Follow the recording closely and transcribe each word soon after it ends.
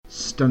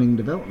stunning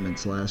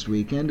developments last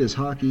weekend as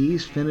Hockey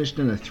East finished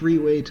in a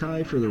three-way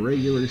tie for the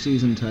regular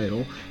season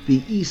title, the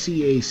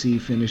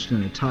ECAC finished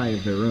in a tie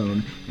of their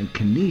own, and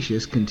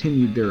Canisius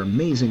continued their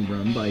amazing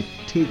run by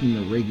taking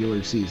the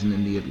regular season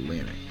in the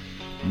Atlantic.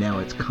 Now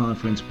it's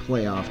conference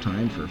playoff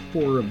time for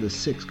 4 of the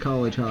 6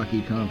 college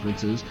hockey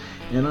conferences,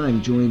 and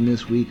I'm joined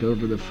this week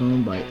over the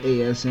phone by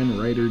ASN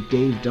writer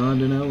Dave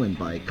Dondoneau and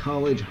by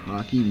College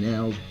Hockey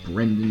Now's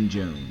Brendan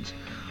Jones.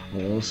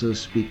 I'll also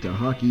speak to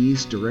Hockey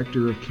East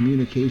Director of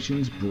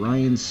Communications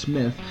Brian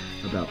Smith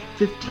about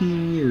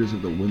 15 years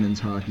of the Women's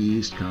Hockey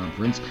East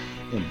Conference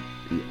and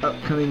the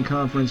upcoming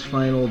conference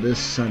final this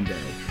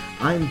Sunday.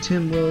 I'm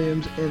Tim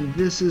Williams, and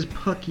this is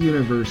Puck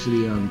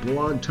University on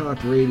Blog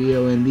Talk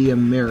Radio and the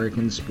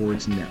American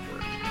Sports Network.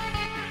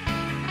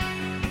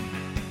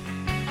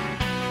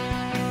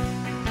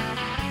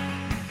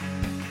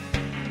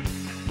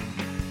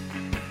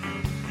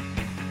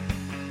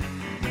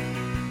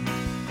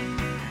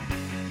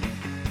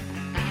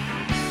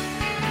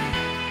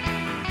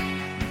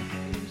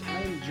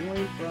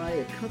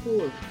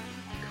 Of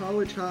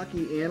college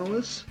hockey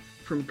analysts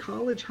from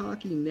College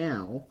Hockey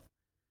Now,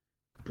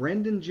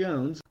 Brendan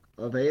Jones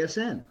of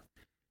ASN.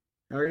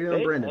 How are you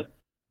doing, Brendan?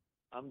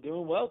 I'm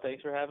doing well.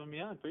 Thanks for having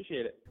me on.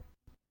 Appreciate it.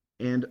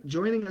 And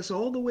joining us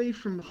all the way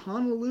from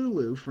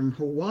Honolulu, from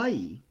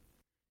Hawaii,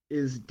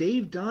 is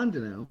Dave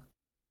Dondoneau,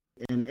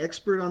 an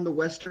expert on the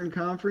Western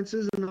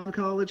Conferences and on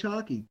college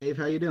hockey. Dave,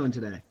 how you doing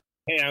today?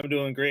 Hey, I'm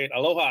doing great.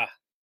 Aloha.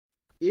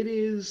 It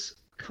is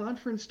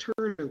conference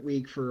tournament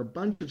week for a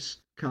bunch of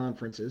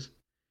conferences.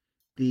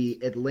 The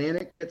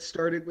Atlantic gets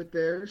started with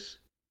theirs.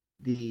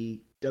 The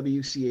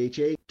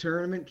WCHA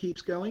tournament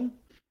keeps going.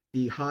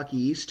 The Hockey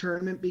East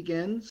tournament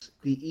begins.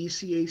 The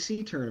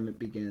ECAC tournament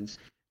begins.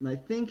 And I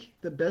think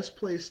the best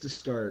place to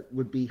start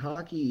would be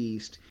Hockey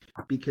East,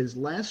 because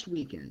last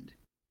weekend,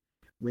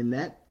 when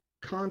that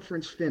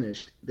conference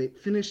finished, they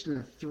finished in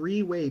a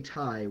three-way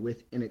tie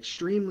with an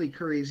extremely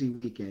crazy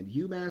weekend.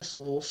 UMass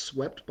Lowell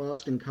swept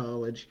Boston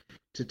College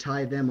to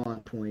tie them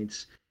on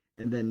points.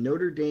 And then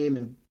Notre Dame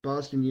and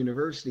Boston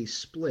University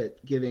split,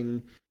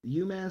 giving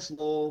UMass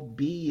Lowell,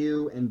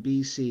 BU, and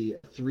BC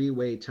a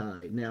three-way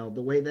tie. Now,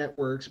 the way that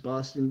works,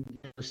 Boston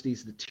University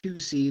is the 2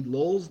 seed,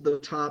 Lowell's the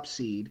top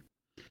seed,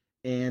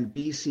 and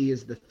BC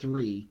is the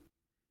 3.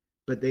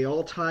 But they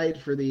all tied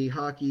for the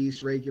Hockey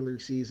East regular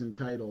season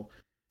title.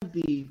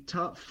 The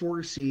top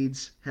 4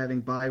 seeds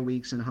having bye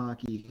weeks in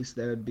Hockey East,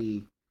 that would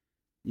be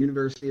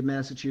University of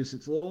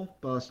Massachusetts Lowell,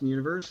 Boston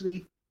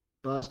University,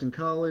 Boston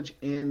College,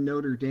 and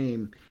Notre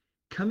Dame.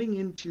 Coming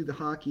into the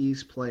Hockey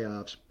East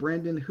playoffs,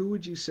 Brendan, who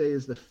would you say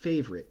is the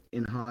favorite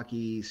in Hockey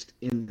East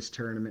in this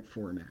tournament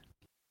format?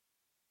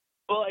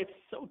 Well, it's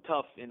so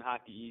tough in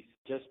Hockey East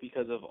just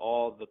because of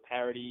all the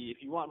parity.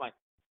 If you want my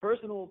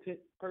personal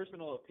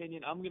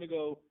opinion, I'm going to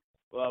go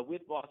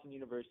with Boston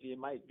University. It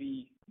might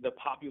be the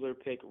popular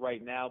pick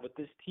right now, but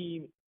this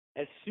team,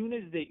 as soon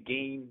as they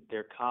gain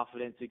their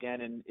confidence again,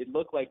 and it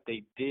looked like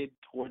they did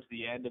towards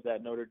the end of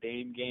that Notre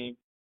Dame game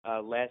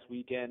last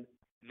weekend,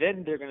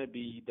 then they're going to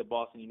be the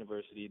Boston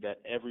University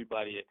that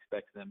everybody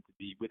expects them to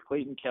be. With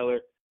Clayton Keller,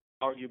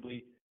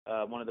 arguably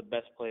one of the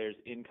best players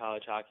in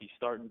college hockey,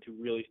 starting to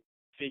really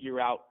figure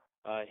out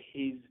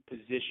his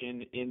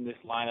position in this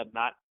lineup,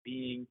 not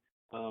being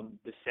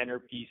the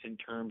centerpiece in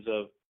terms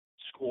of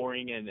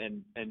scoring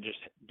and just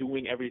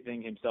doing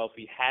everything himself.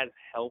 He has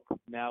help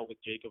now with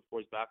Jacob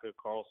Forsbacher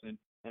Carlson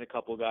and a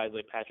couple of guys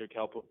like Patrick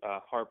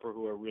Harper,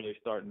 who are really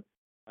starting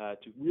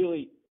to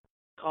really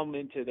come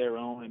into their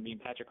own. I mean,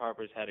 Patrick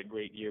Harper's had a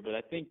great year, but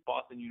I think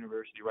Boston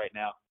University right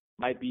now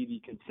might be the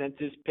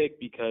consensus pick,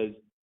 because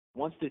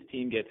once this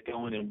team gets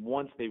going and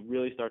once they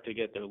really start to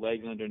get their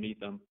legs underneath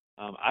them,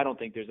 I don't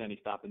think there's any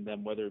stopping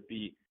them, whether it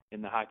be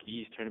in the Hockey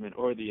East tournament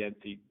or the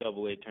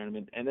NCAA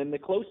tournament. And then the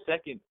close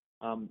second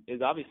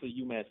is obviously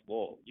UMass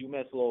Lowell.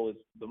 UMass Lowell is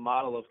the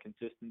model of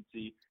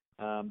consistency.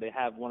 They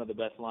have one of the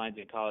best lines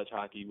in college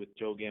hockey with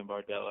Joe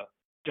Gambardella,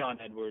 John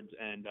Edwards,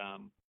 and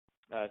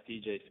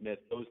C.J. Smith.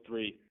 Those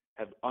three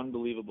have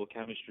unbelievable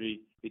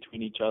chemistry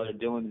between each other.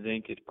 Dylan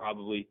Zink is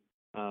probably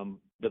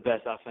the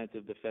best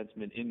offensive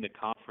defenseman in the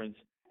conference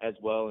as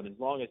well. And as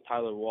long as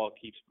Tyler Wall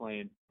keeps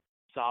playing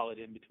solid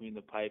in between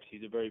the pipes,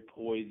 he's a very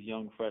poised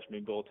young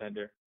freshman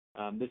goaltender.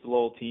 This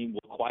Lowell team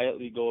will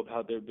quietly go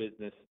about their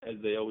business, as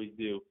they always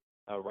do,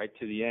 right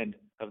to the end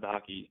of the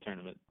Hockey East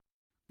tournament.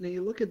 Now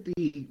you look at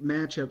the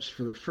matchups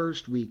for the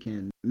first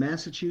weekend.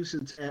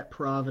 Massachusetts at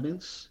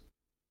Providence,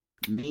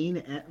 Maine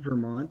at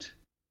Vermont,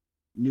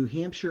 New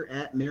Hampshire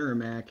at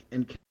Merrimack,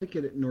 and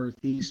Connecticut at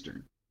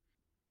Northeastern.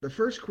 The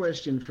first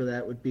question for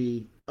that would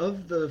be,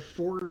 of the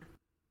 4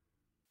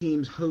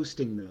 teams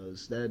hosting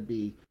those, that'd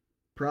be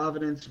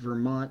Providence,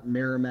 Vermont,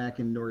 Merrimack,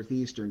 and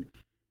Northeastern,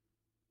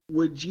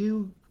 would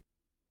you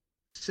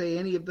say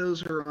any of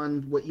those are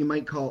on what you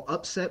might call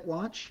upset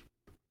watch,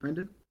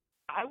 Brendan?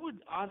 I would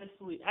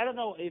honestly, I don't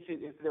know if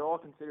they're all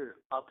considered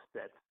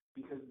upsets,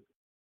 because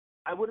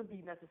I wouldn't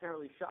be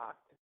necessarily shocked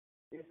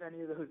if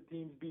any of those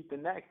teams beat the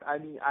next. I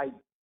mean,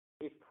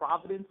 if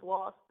Providence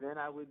lost, then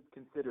I would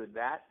consider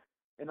that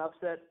an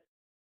upset.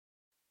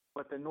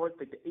 But the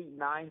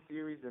 8-9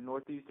 series, the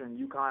Northeastern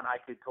UConn, I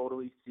could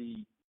totally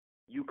see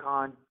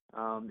UConn.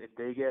 If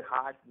they get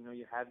hot,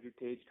 you have your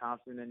Tage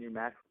Thompson and your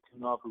Max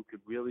Tunoff who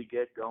could really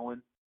get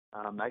going.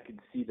 I could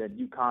see that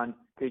UConn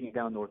taking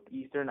down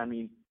Northeastern. I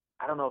mean,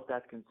 I don't know if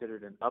that's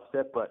considered an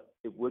upset, but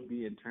it would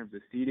be in terms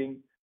of seeding.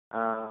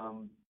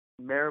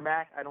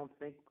 Merrimack, I don't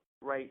think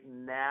right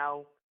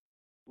now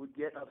would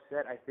get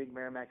upset. I think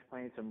Merrimack's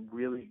playing some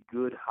really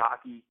good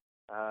hockey.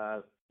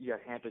 You got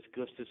Hampus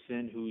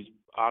Gustafson, who's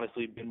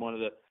honestly been one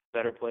of the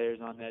better players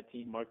on that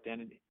team. Mark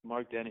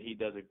Dennehy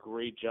does a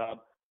great job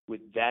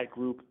with that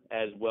group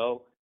as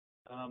well.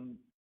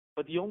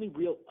 But the only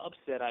real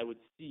upset I would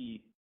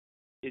see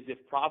is if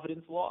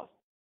Providence lost,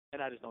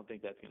 and I just don't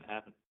think that's going to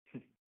happen.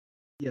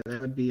 Yeah,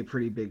 that would be a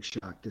pretty big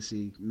shock to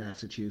see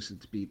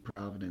Massachusetts beat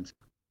Providence.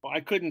 Well,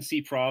 I couldn't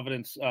see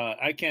Providence.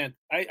 I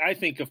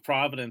think of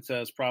Providence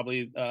as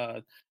probably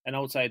an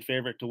outside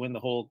favorite to win the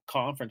whole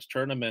conference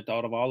tournament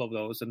out of all of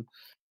those. And,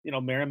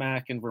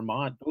 Merrimack and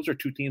Vermont, those are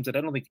two teams that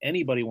I don't think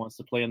anybody wants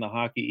to play in the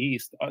Hockey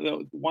East.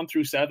 1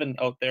 through 7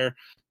 out there,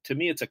 to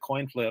me, it's a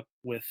coin flip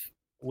with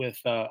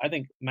I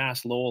think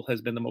Mass Lowell has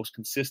been the most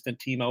consistent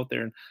team out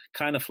there and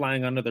kind of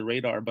flying under the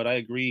radar. But I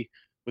agree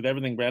with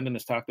everything Brandon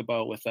has talked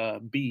about with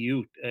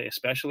BU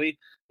especially.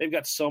 They've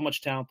got so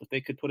much talent that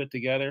they could put it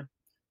together.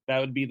 That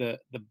would be the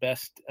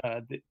best.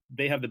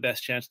 They have the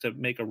best chance to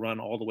make a run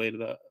all the way to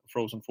the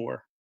Frozen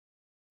Four.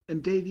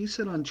 And Dave, you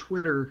said on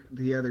Twitter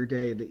the other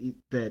day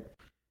that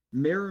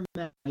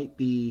Merrimack might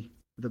be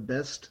the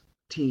best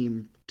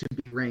team to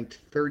be ranked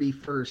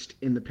 31st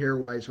in the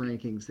pairwise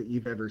rankings that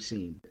you've ever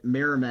seen.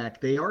 Merrimack,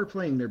 they are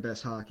playing their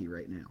best hockey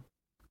right now.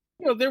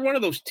 They're one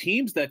of those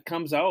teams that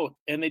comes out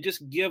and they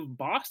just give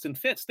Boston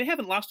fits. They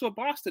haven't lost to a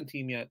Boston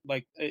team yet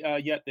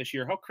this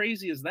year. How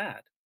crazy is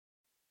that?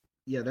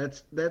 Yeah,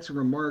 that's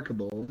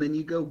remarkable. Then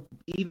you go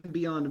even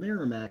beyond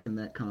Merrimack in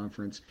that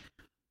conference.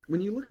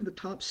 When you look at the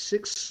top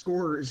 6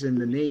 scorers in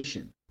the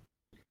nation,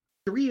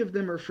 3 of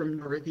them are from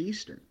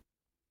Northeastern.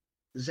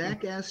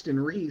 Zach Aston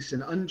Reese,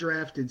 an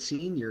undrafted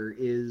senior,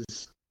 is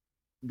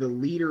the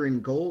leader in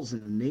goals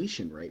in the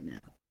nation right now.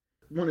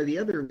 One of the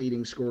other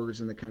leading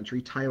scorers in the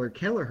country, Tyler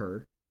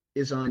Kelleher,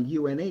 is on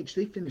UNH.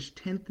 They finished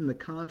 10th in the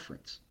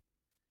conference.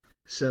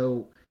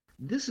 So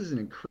this is an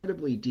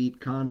incredibly deep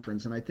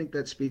conference, and I think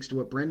that speaks to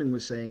what Brendan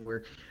was saying,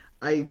 where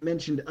I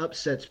mentioned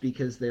upsets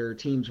because there are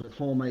teams with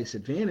home ice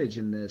advantage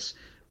in this,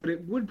 but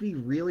it would be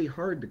really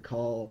hard to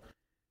call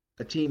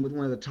a team with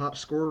one of the top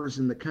scorers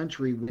in the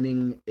country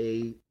winning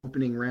a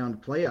opening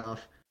round playoff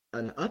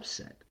an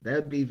upset. That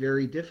would be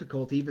very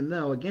difficult, even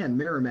though, again,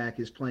 Merrimack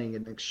is playing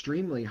at an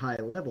extremely high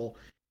level.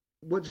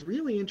 What's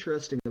really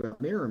interesting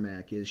about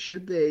Merrimack is,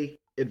 should they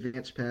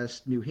advance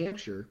past New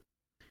Hampshire,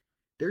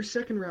 their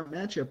second round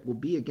matchup will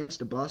be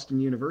against a Boston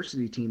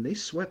University team they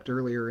swept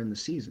earlier in the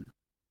season.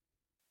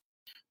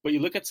 But you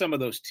look at some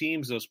of those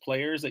teams, those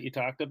players that you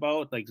talked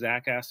about, like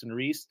Zach Aston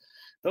Reese,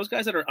 those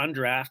guys that are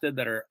undrafted,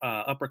 that are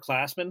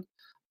upperclassmen,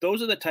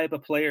 those are the type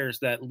of players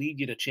that lead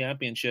you to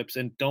championships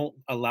and don't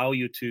allow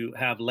you to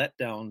have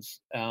letdowns.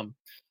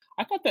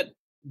 I thought that,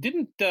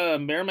 didn't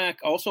Merrimack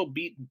also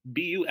beat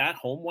BU at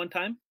home one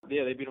time?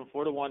 Yeah, they beat them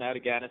 4-1 out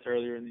of Gaddis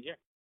earlier in the year.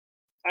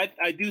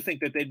 I do think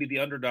that they'd be the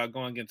underdog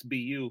going against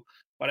BU,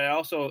 but I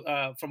also,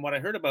 from what I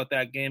heard about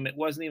that game, it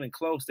wasn't even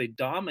close. They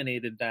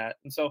dominated that,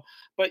 and so,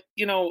 but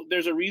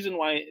there's a reason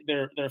why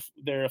they're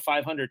a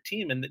 500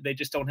 team, and they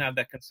just don't have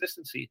that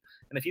consistency.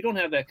 And if you don't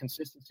have that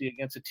consistency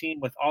against a team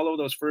with all of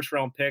those first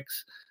round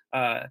picks,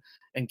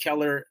 and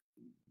Keller,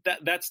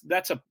 that's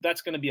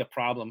going to be a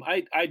problem.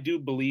 I do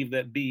believe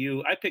that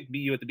BU. I picked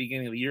BU at the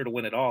beginning of the year to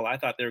win it all. I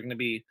thought they were going to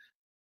be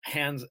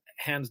hands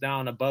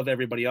down above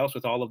everybody else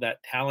with all of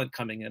that talent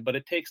coming in, but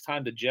it takes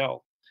time to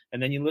gel.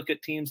 And then you look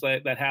at teams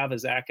that have a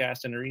Zach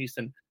Aston Reese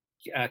and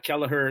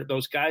Kelleher,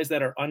 those guys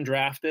that are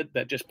undrafted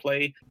that just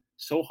play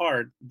so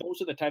hard.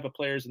 Those are the type of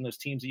players in those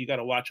teams that you got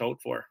to watch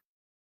out for.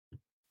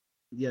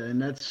 Yeah,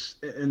 and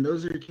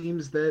those are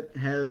teams that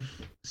have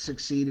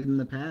succeeded in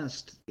the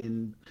past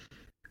in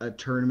a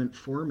tournament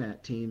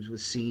format, teams with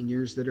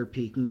seniors that are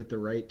peaking at the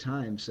right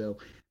time. So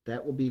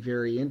that will be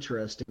very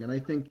interesting. And I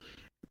think,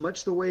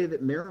 much the way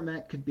that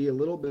Merrimack could be a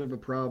little bit of a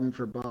problem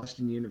for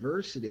Boston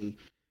University,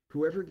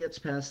 whoever gets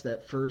past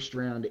that first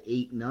round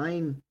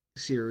 8-9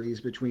 series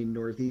between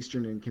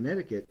Northeastern and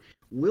Connecticut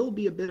will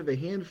be a bit of a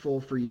handful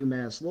for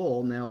UMass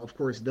Lowell. Now, of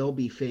course, they'll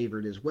be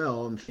favored as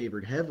well, and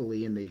favored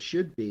heavily, and they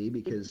should be,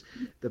 because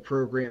the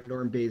program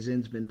Norm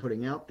Bazin's been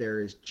putting out there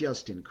is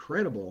just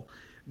incredible.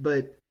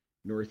 But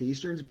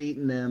Northeastern's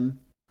beaten them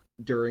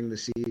during the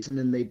season,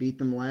 and they beat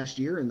them last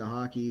year in the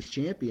Hockey East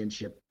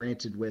Championship,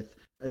 granted with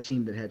a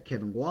team that had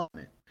Kevin Waugh in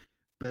it.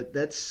 But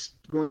that's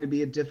going to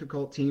be a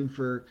difficult team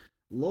for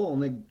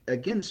Lowell, and it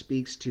again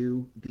speaks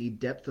to the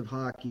depth of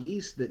Hockey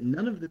East, that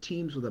none of the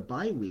teams with a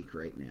bye week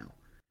right now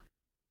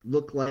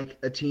look like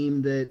a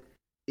team that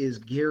is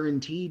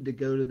guaranteed to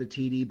go to the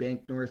TD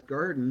Bank North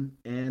Garden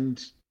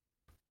and,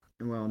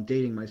 well, I'm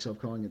dating myself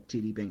calling it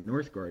TD Bank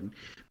North Garden,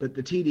 but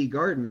the TD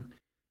Garden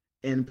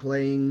and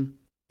playing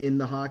in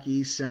the Hockey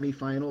East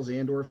semifinals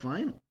and or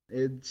final.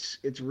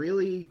 It's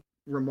really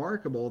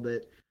remarkable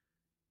that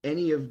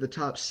any of the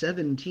top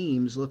 7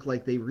 teams look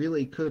like they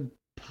really could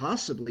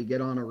possibly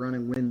get on a run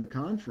and win the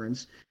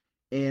conference.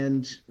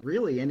 And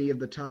really, any of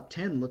the top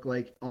 10 look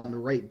like on the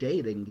right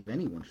day they can give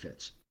anyone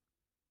fits.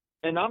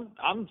 And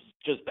I'm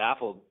just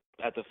baffled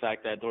at the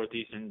fact that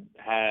Northeastern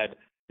had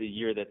the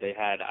year that they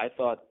had. I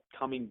thought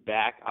coming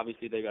back,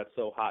 obviously they got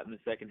so hot in the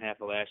second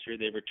half of last year.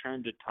 They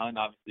returned a ton.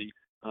 Obviously,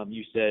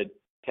 you said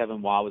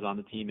Kevin Waugh was on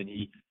the team and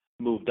he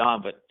moved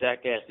on, but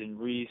Zach Aston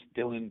Reese,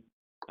 Dylan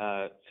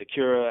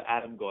Secura,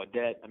 Adam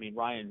Gaudette,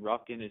 Ryan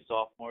Ruffin his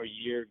sophomore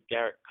year,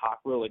 Garrett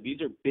Cockrell, like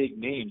these are big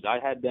names. I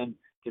had them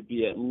to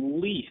be at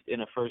least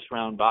in a first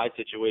round bye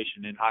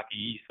situation in Hockey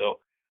East. So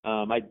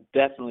I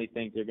definitely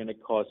think they're going to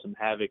cause some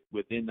havoc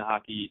within the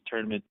Hockey East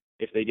tournament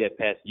if they get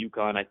past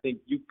UConn. I think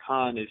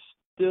UConn is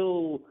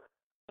still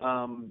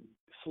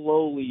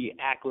slowly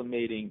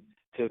acclimating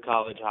to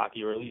college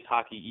hockey, or at least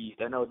Hockey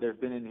East. I know they've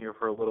been in here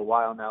for a little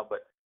while now, but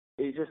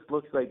it just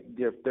looks like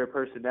their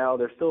personnel,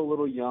 they're still a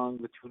little young.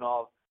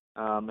 Latunov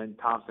and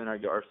Thompson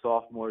are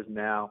sophomores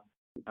now.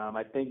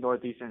 I think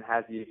Northeastern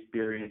has the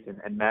experience,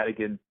 and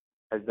Madigan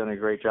has done a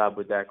great job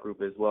with that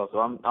group as well. So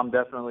I'm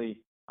definitely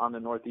on the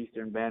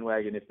Northeastern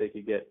bandwagon if they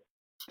could get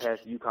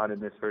past UConn in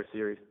this first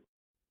series.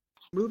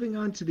 Moving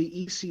on to the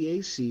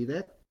ECAC,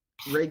 that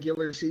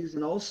regular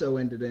season also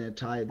ended in a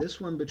tie, this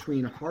one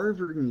between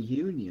Harvard and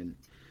Union.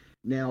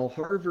 Now,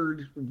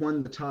 Harvard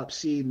won the top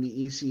seed in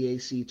the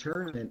ECAC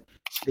tournament.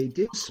 They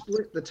did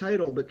split the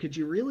title, but could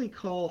you really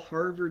call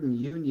Harvard and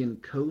Union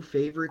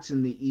co-favorites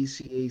in the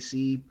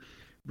ECAC,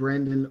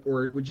 Brendan,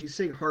 or would you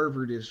say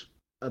Harvard is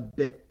a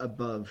bit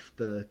above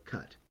the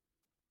cut?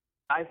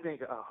 I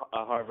think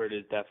Harvard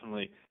is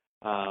definitely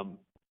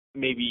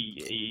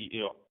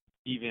maybe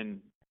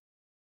even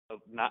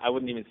not. I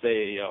wouldn't even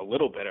say a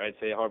little better. I'd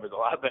say Harvard's a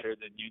lot better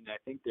than Union.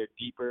 I think they're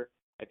deeper.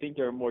 I think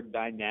they're a more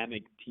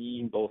dynamic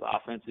team, both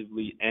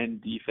offensively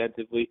and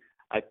defensively.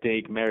 I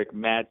think Merrick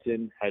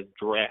Madsen has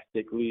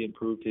drastically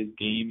improved his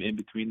game in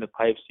between the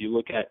pipes. You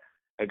look at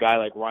a guy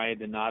like Ryan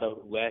Donato,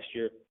 who last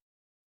year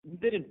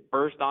didn't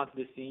burst onto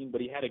the scene,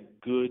 but he had a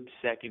good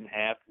second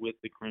half with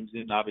the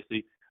Crimson.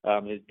 Obviously,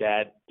 his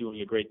dad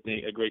doing a great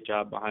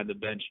job behind the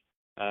bench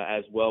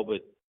as well.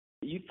 But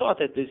you thought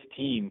that this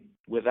team,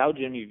 without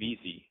Jimmy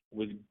Vesey,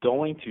 was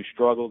going to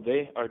struggle.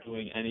 They are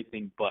doing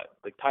anything but.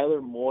 Like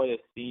Tyler Moy, a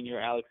senior,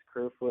 Alex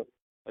Kerfoot,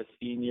 a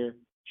senior,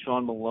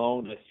 Sean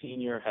Malone, a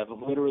senior, have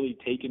literally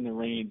taken the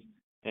reins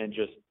and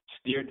just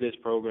steered this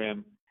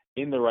program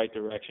in the right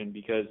direction,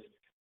 because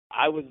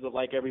I was,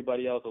 like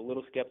everybody else, a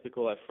little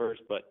skeptical at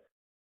first, but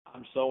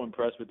I'm so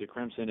impressed with the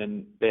Crimson,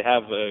 and they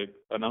have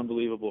an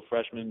unbelievable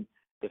freshman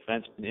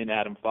defenseman in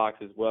Adam Fox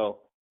as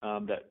well,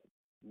 that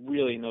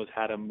really knows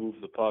how to move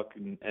the puck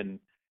and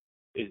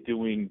is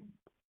doing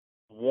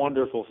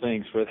wonderful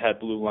things for that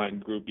blue line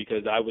group,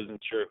 because I wasn't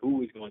sure who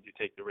was going to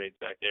take the reins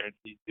back there, and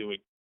he's doing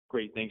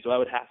great things. So I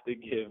would have to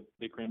give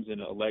the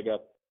Crimson a leg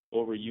up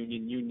over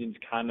Union. Union's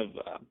kind of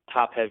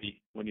top heavy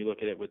when you look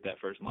at it with that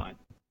first line.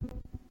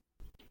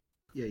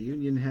 Yeah,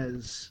 Union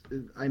has,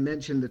 I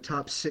mentioned the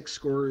top 6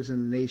 scorers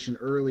in the nation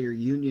earlier.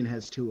 Union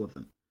has 2 of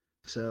them.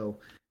 So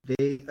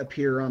they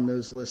appear on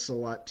those lists a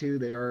lot too.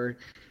 They're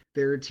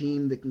a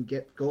team that can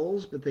get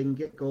goals, but they can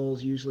get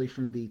goals usually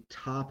from the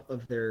top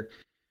of their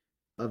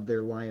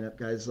lineup,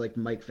 guys like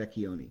Mike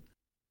Vecchione.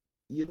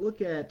 You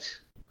look at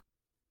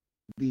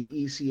the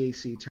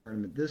ECAC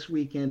tournament this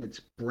weekend.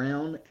 It's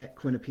Brown at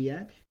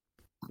Quinnipiac,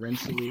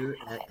 Rensselaer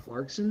at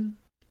Clarkson,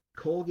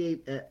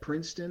 Colgate at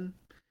Princeton,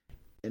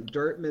 and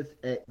Dartmouth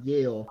at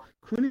Yale.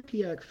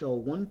 Quinnipiac fell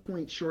 1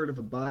 point short of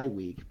a bye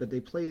week, but they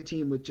play a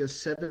team with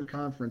just 7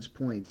 conference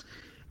points.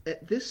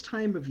 At this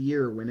time of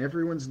year, when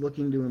everyone's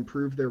looking to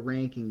improve their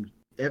ranking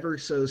ever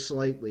so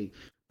slightly,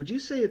 would you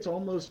say it's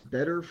almost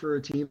better for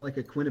a team like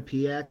a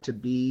Quinnipiac to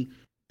be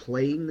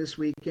playing this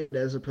weekend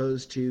as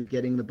opposed to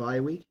getting the bye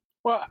week?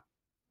 Well,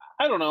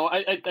 I don't know.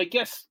 I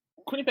guess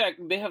Quinnipiac,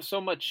 they have so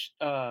much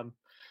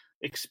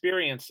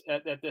experience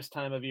at this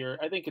time of year.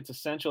 I think it's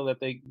essential that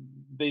they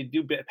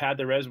do pad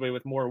their resume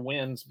with more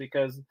wins,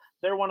 because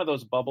they're one of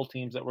those bubble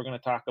teams that we're going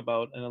to talk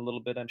about in a little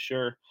bit, I'm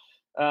sure.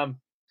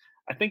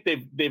 I think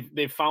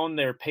they've found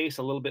their pace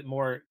a little bit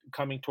more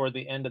coming toward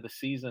the end of the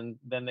season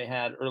than they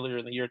had earlier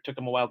in the year. It took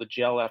them a while to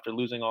gel after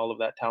losing all of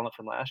that talent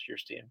from last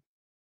year's team.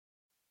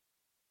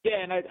 Yeah,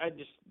 and I'd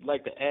just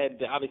like to add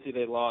that obviously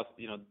they lost,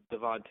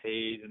 Devon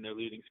Tays and their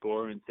leading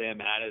scorer, and Sam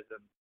Addison,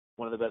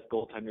 one of the best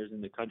goaltenders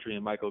in the country,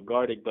 and Michael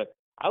Gardig. But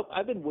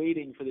I've been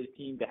waiting for this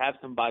team to have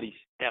somebody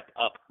step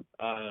up,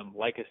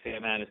 like a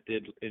Sam Addison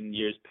did in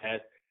years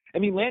past.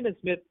 Landon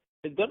Smith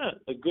has done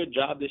a good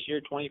job this year,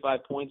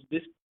 25 points.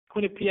 This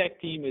Quinnipiac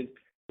team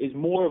is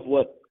more of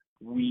what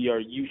we are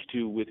used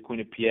to with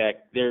Quinnipiac.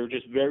 They're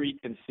just very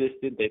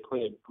consistent. They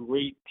play a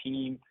great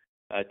team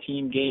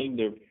game.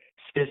 Their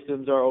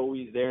systems are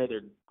always there.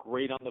 They're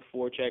great on the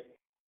forecheck.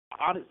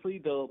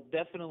 Honestly, they'll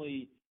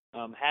definitely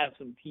have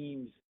some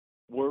teams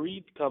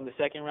worried come the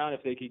second round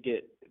if they could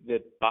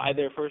get by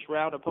their first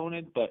round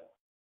opponent. But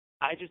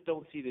I just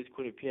don't see this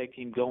Quinnipiac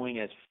team going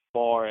as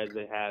far as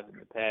they have in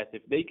the past.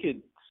 If they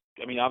could,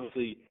 I mean,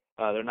 obviously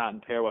they're not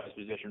in pairwise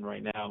position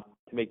right now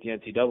to make the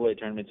NCAA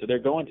tournament, so they're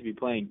going to be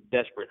playing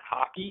desperate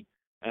hockey,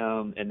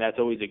 and that's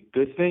always a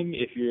good thing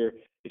if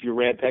you're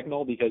Rand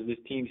Pecknold, because this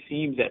team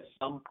seems at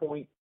some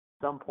points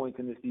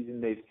in the season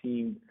they've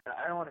seemed,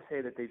 I don't want to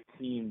say that they've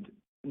seemed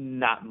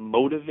not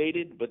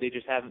motivated, but they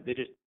just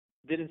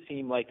didn't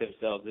seem like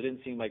themselves. They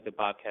didn't seem like the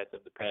Bobcats of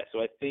the past.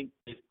 So I think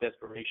this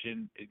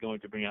desperation is going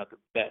to bring out the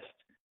best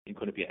in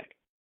Quinnipiac.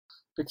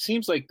 It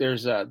seems like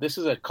this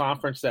is a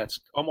conference that's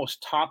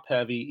almost top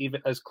heavy,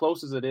 even as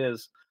close as it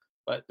is.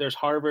 But there's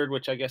Harvard,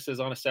 which I guess is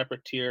on a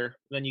separate tier.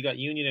 Then you got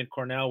Union and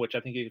Cornell, which I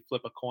think you could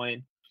flip a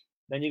coin.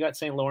 Then you got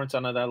St. Lawrence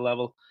on that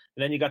level,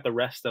 and then you got the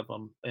rest of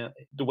them.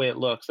 The way it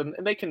looks, and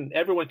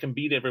everyone can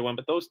beat everyone.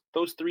 But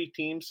those three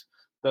teams,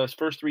 those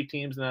first three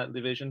teams in that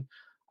division,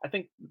 I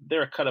think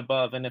they're a cut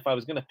above. And if I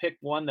was going to pick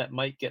one that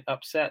might get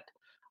upset,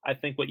 I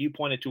think what you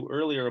pointed to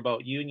earlier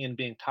about Union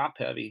being top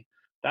heavy,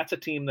 that's a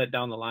team that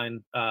down the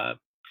line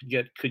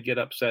could get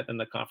upset in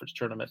the conference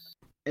tournament.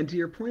 And to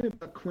your point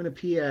about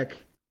Quinnipiac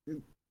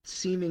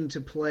seeming to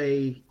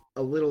play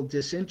a little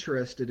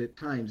disinterested at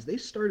times, they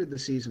started the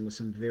season with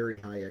some very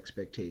high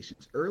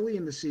expectations. Early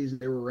in the season,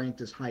 they were ranked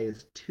as high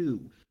as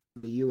 2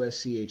 in the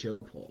USCHO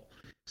poll.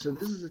 So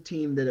this is a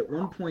team that at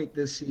one point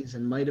this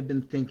season might have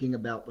been thinking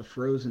about the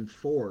Frozen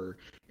Four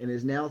and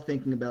is now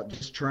thinking about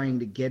just trying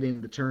to get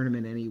in the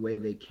tournament any way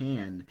they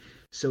can.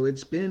 So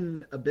it's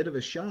been a bit of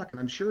a shock. And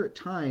I'm sure at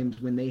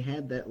times when they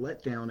had that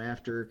letdown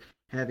after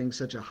having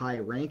such a high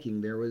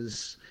ranking, there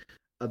was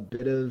a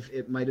bit of,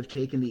 it might have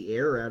taken the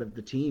air out of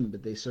the team,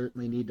 but they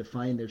certainly need to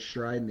find their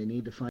stride, and they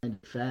need to find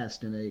it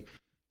fast in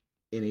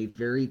a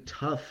very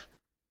tough,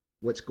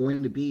 what's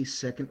going to be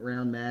second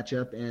round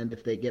matchup. And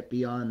if they get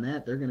beyond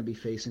that, they're going to be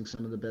facing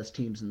some of the best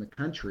teams in the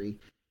country,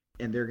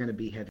 and they're going to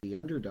be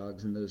heavy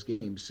underdogs in those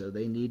games. So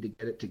they need to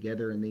get it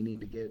together, and they need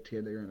to get it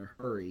together in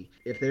a hurry.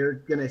 If they're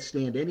going to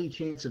stand any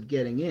chance of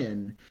getting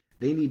in,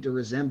 they need to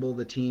resemble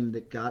the team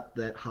that got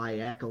that high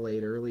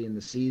accolade early in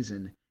the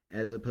season,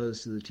 as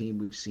opposed to the team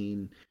we've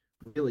seen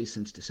really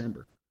since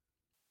December.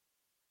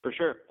 For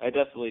sure. I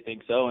definitely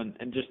think so. And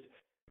just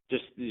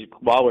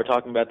while we're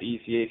talking about the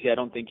ECAC, I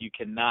don't think you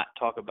cannot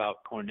talk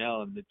about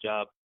Cornell and the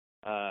job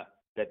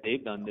that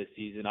they've done this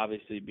season.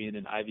 Obviously, being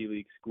an Ivy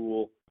League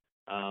school,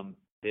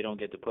 they don't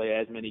get to play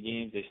as many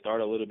games. They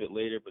start a little bit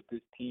later, but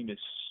this team is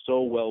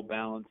so well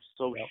balanced,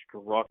 so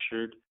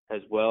structured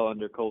as well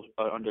under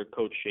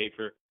Coach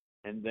Schaefer.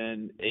 And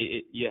then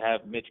you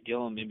have Mitch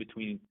Gillum in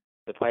between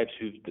the pipes,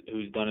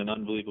 who's done an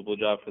unbelievable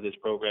job for this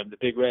program. The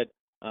Big Red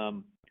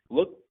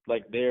look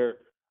like they're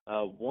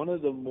one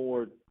of the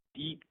more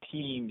deep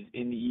teams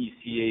in the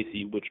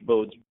ECAC, which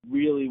bodes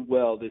really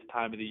well this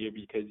time of the year,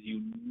 because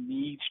you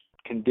need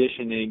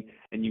conditioning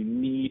and you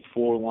need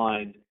 4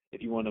 lines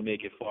if you want to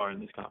make it far in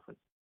this conference.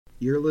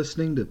 You're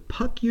listening to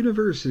Puck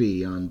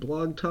University on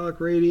Blog Talk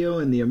Radio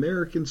and the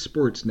American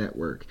Sports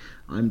Network.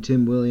 I'm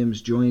Tim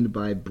Williams, joined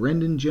by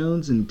Brendan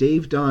Jones and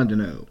Dave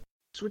Dondoneau.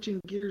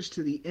 Switching gears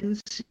to the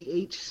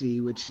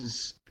NCHC, which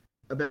is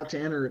about to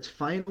enter its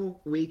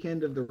final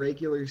weekend of the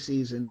regular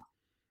season.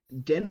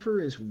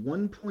 Denver is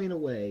 1 point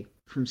away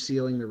from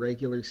sealing the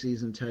regular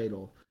season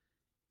title.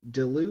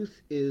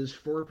 Duluth is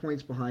 4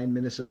 points behind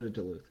Minnesota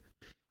Duluth.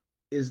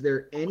 Is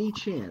there any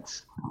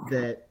chance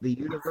that the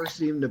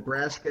University of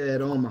Nebraska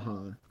at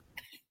Omaha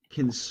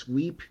can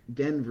sweep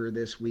Denver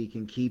this week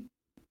and keep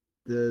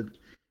the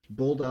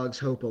Bulldogs'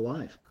 hope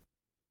alive?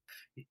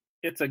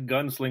 It's a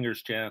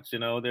gunslinger's chance,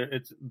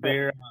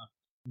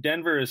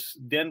 Denver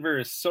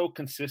is so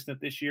consistent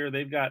this year.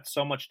 They've got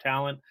so much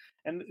talent,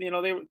 and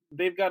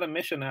they've got a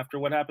mission after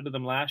what happened to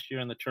them last year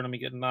in the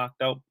tournament, getting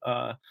knocked out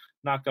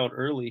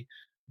early.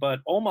 But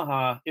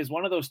Omaha is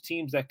one of those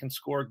teams that can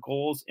score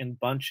goals in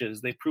bunches.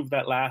 They proved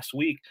that last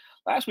week.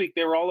 Last week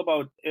they were all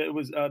about it.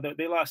 Was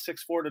they lost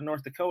 6-4 to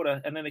North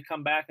Dakota, and then they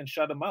come back and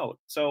shut them out.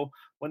 So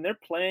when they're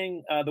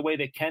playing the way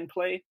they can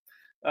play,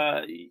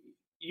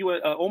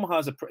 Omaha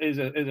is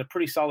a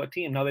pretty solid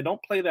team. Now they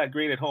don't play that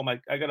great at home. I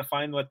got to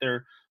find what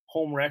their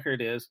home record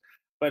is,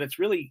 but it's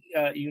really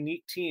a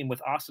unique team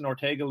with Austin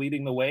Ortega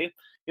leading the way.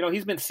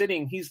 He's been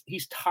sitting.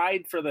 He's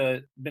tied for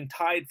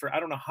I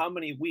don't know how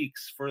many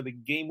weeks for the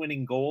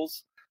game-winning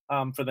goals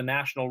for the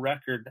national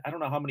record. I don't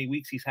know how many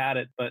weeks he's had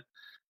it, but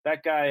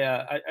that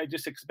guy, I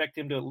just expect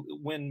him to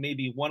win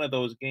maybe one of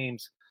those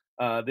games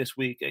this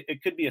week.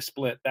 It could be a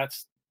split.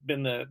 That's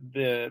been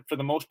the for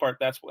the most part,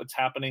 that's what's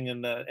happening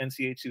in the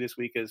NCHC this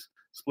week, is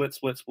split.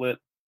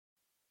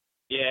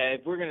 Yeah,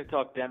 if we're going to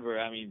talk Denver,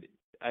 I mean,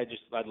 I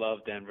love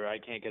Denver. I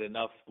can't get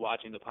enough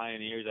watching the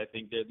Pioneers. I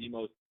think they're the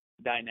most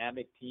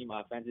dynamic team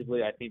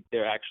offensively. I think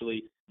they're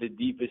actually the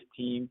deepest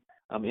team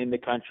in the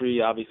country.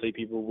 Obviously,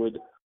 people would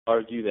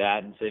argue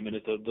that and say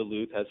Minnesota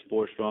Duluth has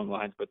 4 strong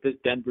lines, but this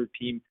Denver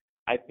team,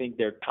 I think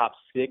their top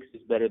 6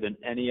 is better than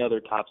any other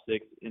top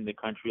 6 in the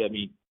country. I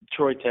mean,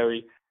 Troy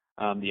Terry,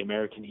 the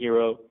American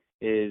hero,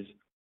 is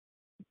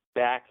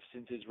back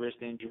since his wrist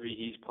injury.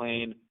 He's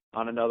playing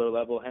on another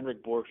level.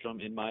 Henrik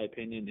Borgstrom, in my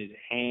opinion, is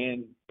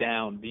hands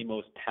down the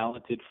most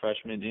talented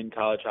freshman in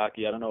college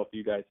hockey. I don't know if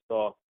you guys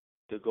saw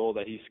the goal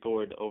that he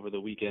scored over the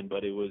weekend,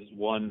 but it was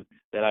one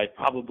that I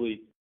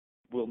probably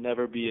will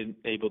never be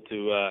able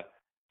to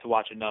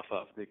watch enough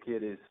of. The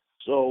kid is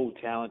so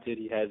talented.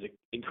 He has an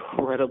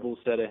incredible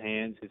set of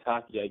hands. His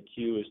hockey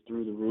IQ is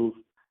through the roof.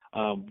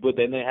 But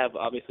then they have,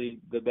 obviously,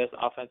 the best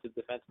offensive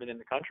defenseman in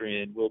the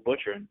country in Will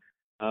Butcher.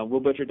 And Will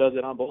Butcher does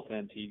it on both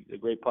ends. He's a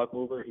great puck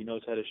mover. He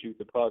knows how to shoot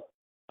the puck.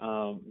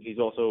 He's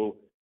also,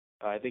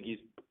 I think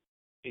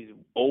he's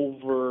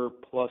over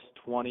plus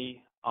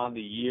 20 on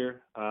the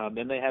year.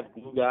 Then they have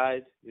glue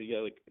guys. You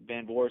got, like,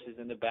 Van Boris is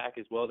in the back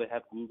as well. They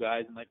have glue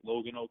guys and, like,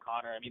 Logan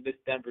O'Connor. I mean, this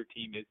Denver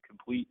team is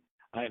complete.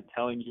 I am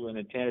telling you, and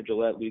then Tanner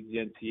Gillette leads the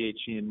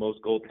NCHC in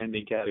most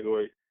goaltending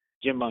categories.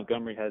 Jim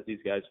Montgomery has these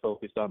guys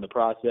focused on the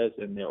process,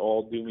 and they're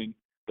all doing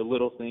the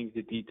little things,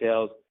 the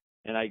details.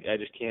 And I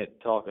just can't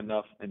talk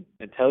enough and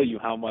tell you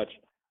how much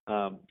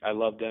I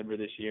love Denver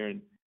this year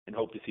and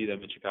hope to see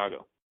them in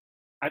Chicago.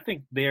 I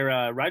think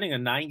they're riding a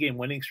 9-game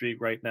winning streak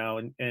right now,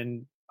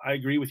 and I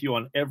agree with you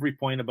on every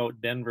point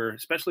about Denver,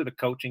 especially the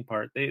coaching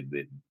part.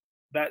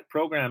 That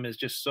program is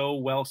just so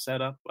well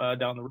set up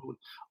down the road.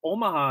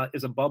 Omaha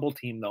is a bubble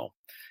team, though,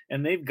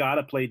 and they've got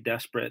to play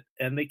desperate,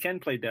 and they can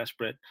play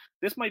desperate.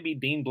 This might be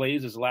Dean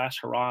Blaze's last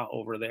hurrah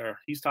over there.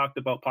 He's talked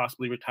about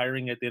possibly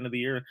retiring at the end of the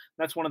year.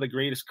 That's one of the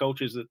greatest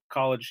coaches at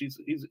college.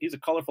 He's a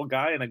colorful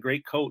guy and a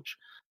great coach.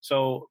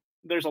 So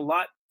there's a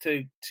lot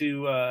to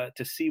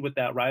see with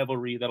that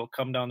rivalry that'll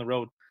come down the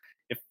road.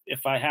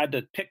 If I had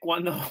to pick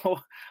one, though,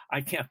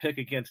 I can't pick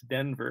against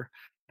Denver.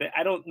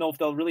 I don't know if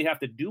they'll really have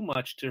to do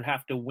much to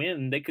have to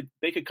win. They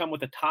could come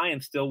with a tie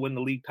and still win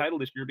the league title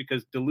this year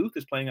because Duluth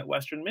is playing at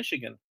Western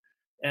Michigan.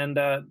 And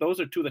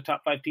those are two of the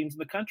top 5 teams in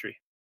the country.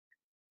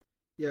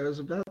 Yeah, I was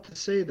about to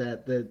say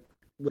that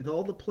with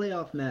all the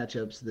playoff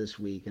matchups this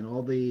week and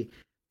all the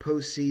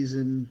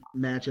postseason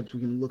matchups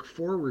we can look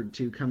forward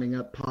to coming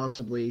up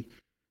possibly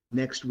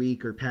next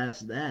week or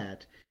past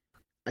that,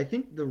 I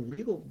think the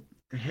real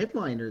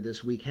headliner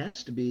this week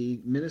has to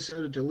be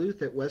Minnesota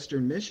Duluth at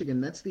Western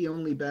Michigan. That's the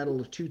only battle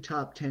of 2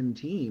 top 10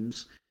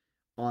 teams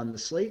on the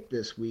slate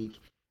this week.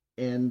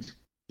 And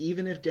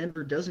even if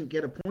Denver doesn't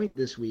get a point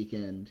this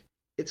weekend,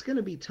 it's going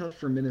to be tough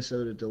for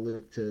Minnesota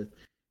Duluth to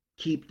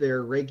keep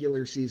their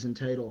regular season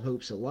title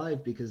hopes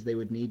alive because they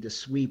would need to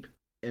sweep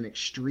an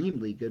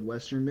extremely good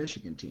Western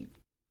Michigan team.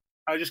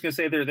 I was just going to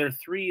say they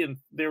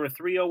were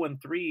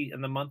 3-0-3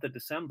 in the month of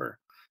December.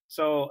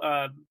 So,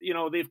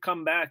 they've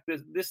come back.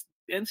 This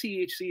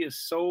NCHC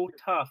is so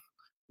tough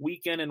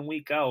week in and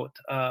week out.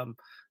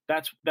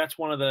 That's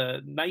one of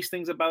the nice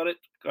things about it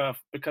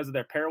because of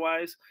their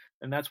pairwise.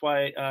 And that's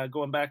why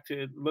going back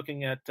to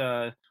looking at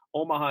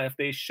Omaha, if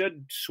they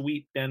should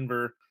sweep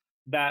Denver,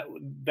 that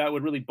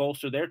would really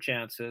bolster their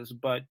chances.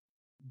 But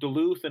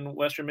Duluth and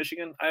Western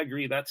Michigan, I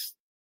agree. That's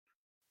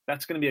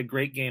going to be a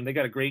great game. They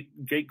got a great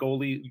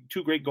goalie,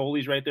 2 great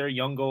goalies right there,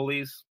 young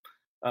goalies.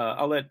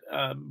 I'll let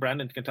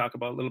Brandon can talk a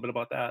little bit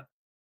about that.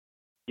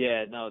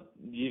 Yeah, no,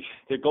 the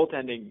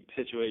goaltending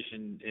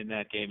situation in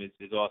that game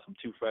is awesome.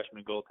 2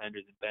 freshman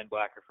goaltenders, Ben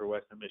Blacker for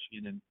Western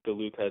Michigan, and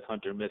Duluth has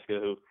Hunter Miska,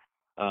 who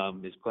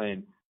is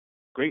playing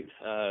great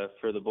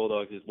for the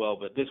Bulldogs as well.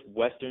 But this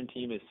Western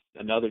team is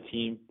another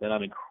team that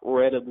I'm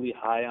incredibly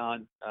high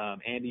on.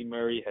 Andy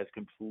Murray has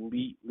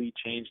completely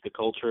changed the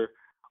culture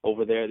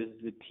over there. This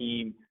is a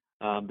team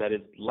that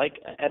is like,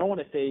 I don't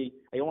want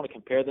to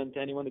compare them to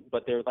anyone,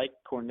 but they're like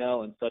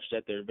Cornell in such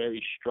that they're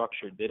very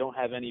structured. They don't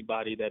have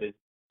anybody that is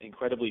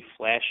incredibly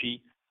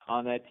flashy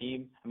on that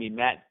team. I mean,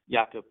 Matt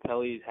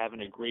Iacopelli is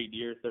having a great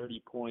year,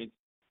 30 points.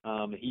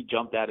 He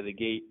jumped out of the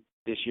gate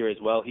this year as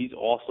well. He's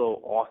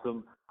also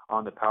awesome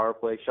on the power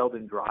play.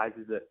 Sheldon Dries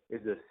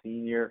is a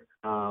senior,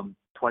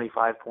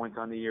 25 points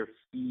on the year.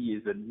 He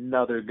is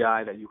another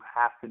guy that you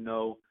have to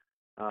know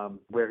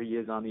where he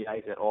is on the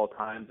ice at all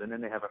times. And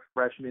then they have a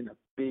freshman, a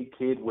big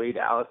kid, Wade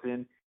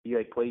Allison. He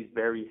plays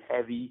very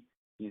heavy.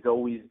 He's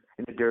always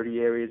in the dirty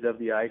areas of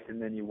the ice,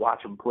 and then you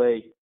watch him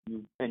play,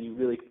 and you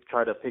really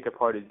try to pick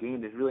apart his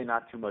game. There's really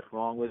not too much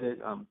wrong with it.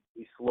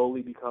 He's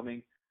slowly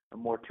becoming a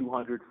more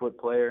 200-foot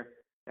player.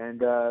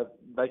 And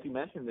like you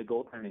mentioned, the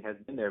goaltending has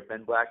been there.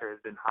 Ben Blacker has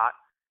been hot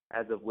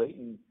as of late,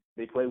 and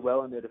they play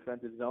well in their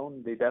defensive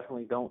zone. They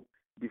definitely don't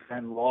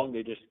defend long.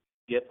 They just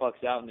get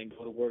pucks out and then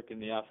go to work in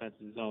the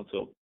offensive zone.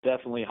 So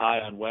definitely high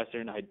on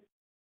Western. I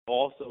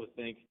also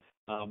think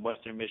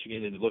Western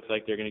Michigan, and it looks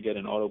like they're going to get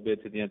an auto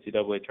bid to the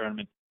NCAA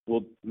tournament,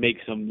 will make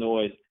some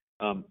noise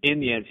in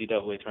the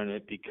NCAA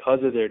tournament because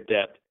of their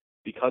depth,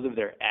 because of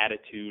their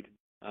attitude,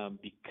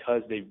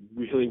 because they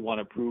really want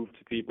to prove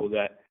to people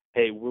that,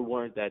 hey, we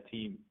weren't that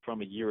team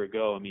from a year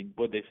ago. I mean,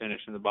 would they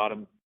finish in the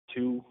bottom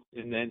 2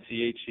 in the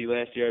NCHC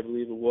last year, I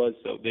believe it was.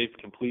 So they've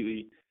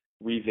completely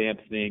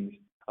revamped things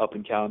up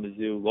in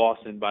Kalamazoo.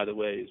 Lawson, by the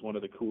way, is one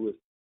of the coolest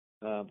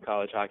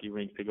college hockey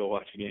rinks to go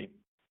watch a game.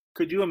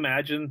 Could you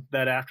imagine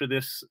that after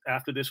this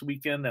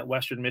weekend, that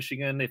Western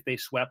Michigan, if they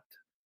swept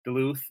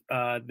Duluth,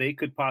 they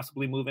could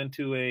possibly move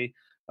into a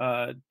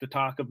the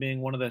talk of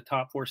being one of the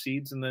top 4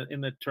 seeds in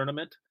the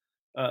tournament.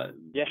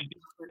 Yeah,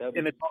 that'd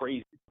be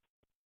crazy.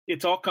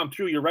 It's all come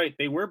through. You're right.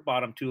 They were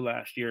bottom 2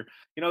 last year.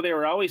 They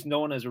were always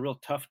known as a real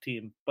tough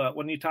team. But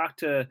when you talk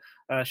to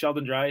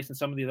Sheldon Dries and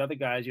some of these other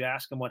guys, you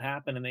ask them what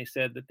happened, and they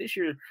said that this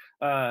year,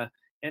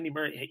 Andy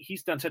Murray,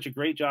 he's done such a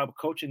great job of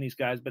coaching these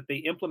guys, but they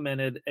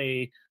implemented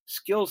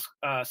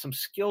some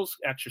skills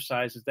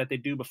exercises that they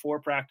do before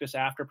practice,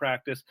 after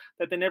practice,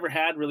 that they never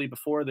had really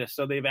before this.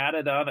 So they've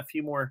added on a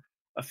few more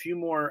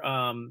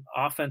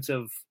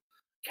offensive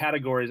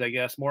categories, I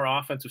guess, more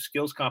offensive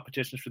skills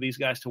competitions for these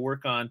guys to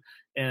work on,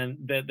 and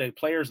the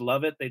players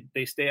love it.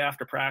 They stay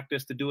after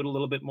practice to do it a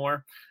little bit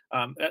more.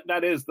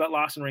 That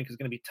Lawson rink is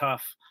going to be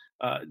tough,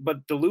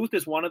 but Duluth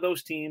is one of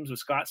those teams with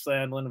Scott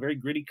Sandlin, a very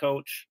gritty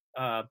coach.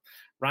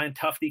 Ryan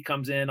Tufte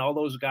comes in, all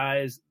those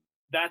guys.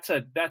 That's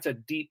a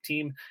deep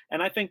team,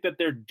 and I think that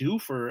they're due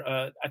for.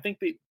 I think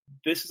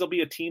this will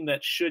be a team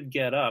that should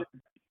get up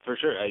for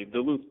sure.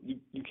 Duluth,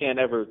 you can't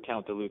ever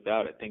count Duluth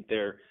out. I think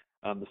they're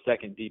the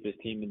second deepest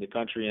team in the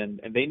country,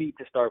 and they need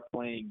to start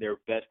playing their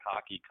best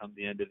hockey come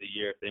the end of the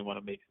year if they want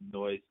to make some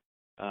noise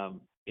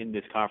in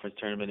this conference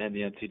tournament and the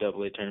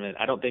NCAA tournament.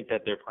 I don't think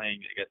that they're playing,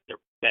 I guess, their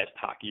best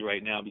hockey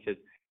right now because,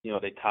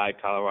 they tied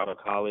Colorado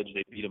College.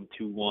 They beat them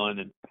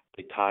 2-1, and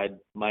they tied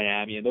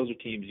Miami. And those are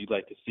teams you'd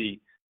like to see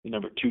the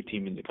number 2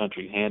 team in the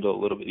country handle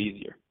a little bit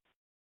easier.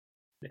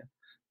 Yeah,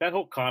 that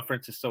whole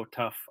conference is so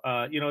tough.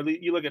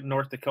 You look at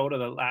North Dakota,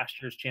 the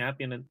last year's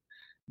champion, and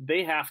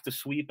they have to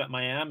sweep at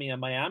Miami,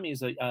 and Miami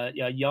is a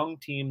young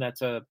team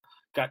that's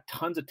got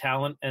tons of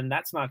talent, and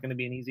that's not going to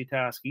be an easy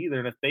task either.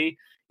 And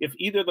if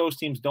either of those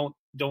teams don't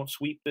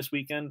sweep this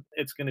weekend,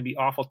 it's going to be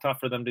awful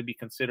tough for them to be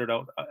considered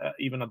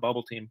even a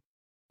bubble team.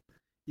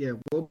 Yeah,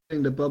 we'll get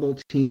into bubble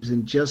teams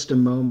in just a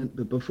moment,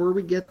 but before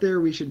we get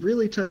there, we should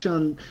really touch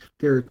on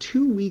there are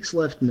 2 weeks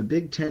left in the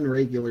Big Ten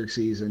regular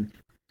season.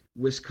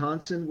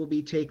 Wisconsin will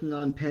be taking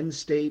on Penn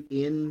State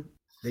in,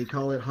 they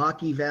call it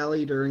Hockey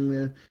Valley during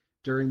the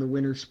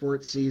winter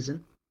sports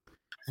season.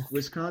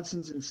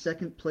 Wisconsin's in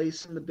second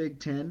place in the Big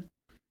Ten,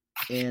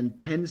 and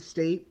Penn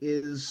State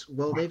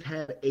they've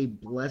had a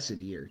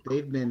blessed year.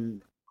 They've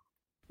been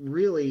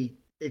really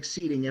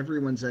exceeding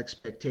everyone's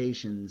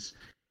expectations.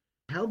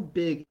 How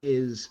big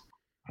is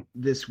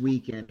this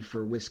weekend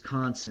for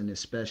Wisconsin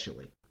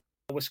especially?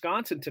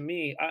 Wisconsin, to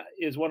me,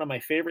 is one of my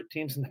favorite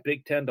teams in the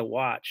Big Ten to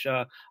watch.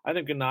 I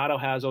think Granato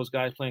has those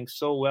guys playing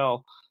so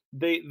well.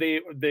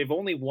 They've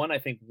only won, I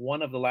think,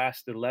 one of the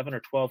last 11 or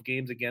 12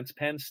 games against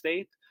Penn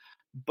State,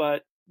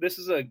 but this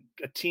is a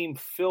team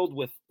filled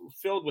with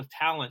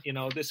talent.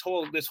 This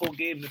whole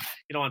game.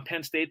 On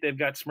Penn State they've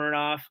got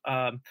Smirnoff.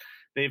 And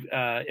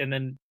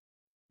then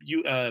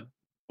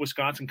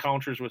Wisconsin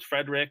counters with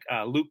Frederick,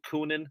 Luke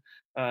Kunin,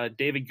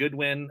 David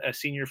Goodwin, a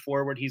senior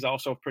forward. He's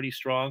also pretty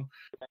strong.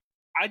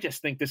 I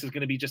just think this is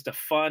going to be just a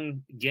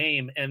fun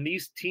game. And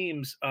these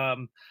teams,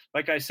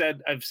 like I've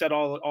said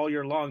all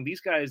year long,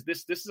 these guys,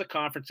 this is a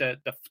conference that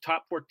the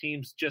top 4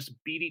 teams just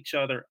beat each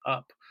other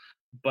up.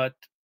 But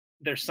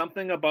there's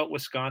something about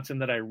Wisconsin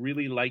that I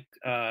really liked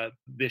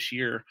this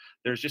year.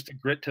 There's just a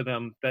grit to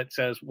them that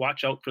says,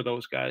 watch out for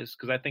those guys,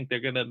 because I think they're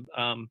going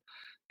to,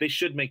 they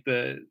should make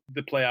the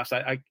playoffs.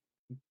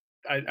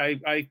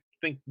 I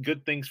think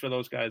good things for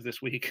those guys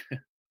this week.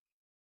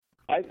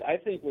 I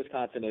think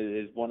Wisconsin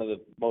is one of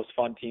the most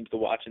fun teams to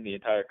watch in the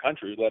entire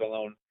country, let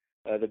alone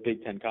the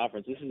Big Ten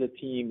Conference. This is a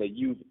team that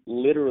you've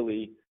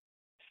literally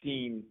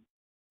seen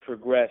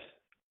progress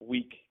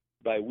week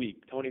by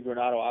week. Tony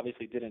Granato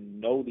obviously didn't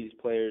know these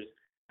players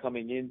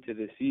coming into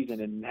the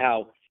season, and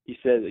now he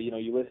says,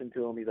 you listen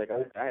to him, he's like,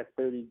 I had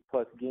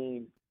 30-plus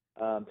games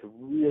to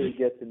really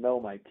get to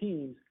know my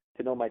teams,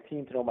 to know my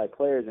team, to know my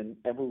players, and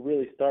we're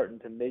really starting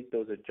to make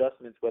those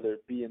adjustments, whether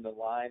it be in the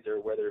lines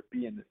or whether it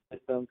be in the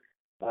system.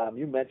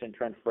 You mentioned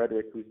Trent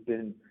Frederick, who's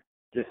been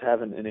just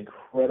having an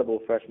incredible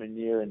freshman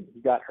year, and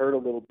he got hurt a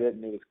little bit,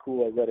 and it was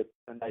cool. I read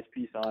a nice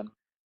piece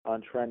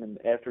on Trent, and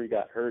after he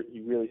got hurt, he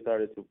really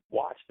started to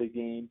watch the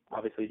game.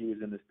 Obviously, he was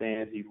in the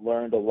stands. He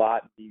learned a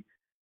lot. He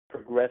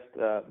progressed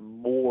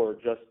more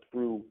just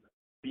through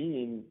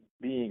being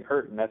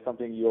hurt, and that's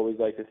something you always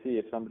like to see.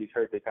 If somebody's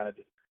hurt, they kind of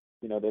just,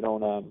 they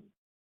don't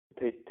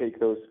take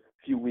those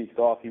few weeks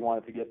off. He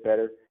wanted to get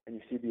better, and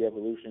you see the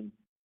evolution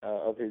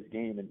of his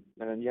game. And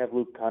then you have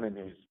Luke Kunin,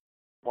 who's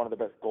one of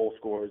the best goal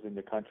scorers in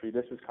the country.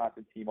 This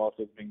Wisconsin team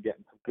also has been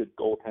getting some good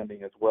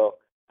goaltending as well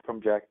from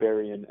Jack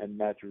Berry and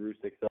Matt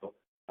Jarusik. So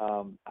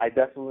I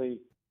definitely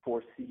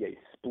foresee a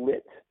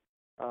split,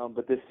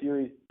 but this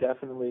series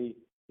definitely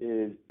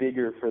is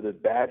bigger for the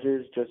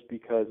Badgers just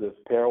because of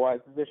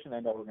pairwise position. I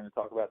know we're going to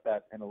talk about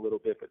that in a little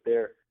bit, but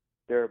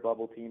they're a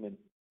bubble team, and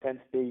Penn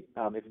State,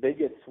 if they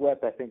get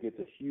swept, I think it's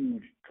a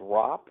huge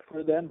drop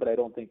for them, but I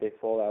don't think they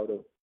fall out of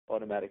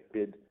automatic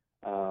bid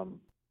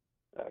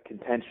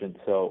contention.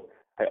 So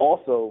I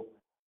also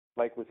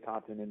like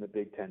Wisconsin in the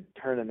Big Ten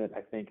tournament.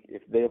 I think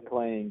if they're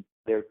playing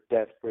their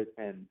desperate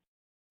and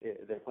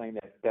they're playing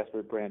that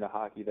desperate brand of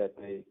hockey that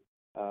they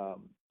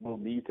will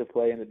need to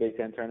play in the Big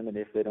Ten tournament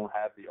if they don't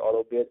have the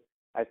auto bid,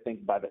 I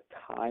think by the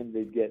time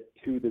they get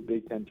to to the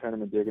Big Ten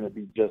tournament, they're going to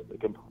be just a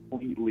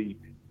completely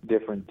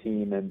different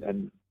team.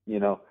 And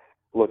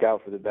look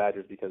out for the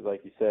Badgers because,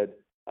 like you said,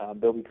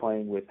 they'll be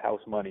playing with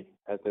house money,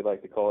 as they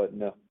like to call it.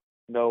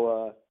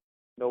 No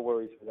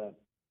worries for them.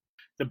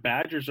 The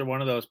Badgers are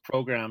one of those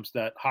programs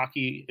that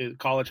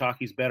college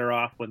hockey's better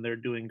off when they're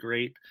doing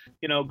great.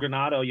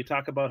 Granado, you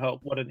talk about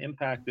what an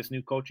impact this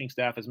new coaching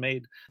staff has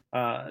made.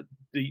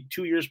 The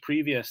 2 years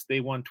previous, they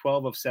won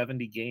 12 of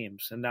 70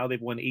 games, and now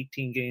they've won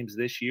 18 games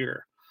this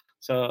year.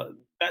 So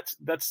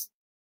that's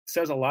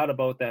says a lot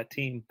about that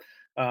team.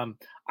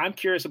 I'm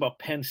curious about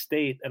Penn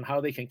State and how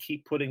they can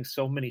keep putting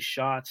so many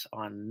shots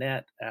on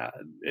net.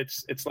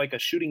 It's like a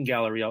shooting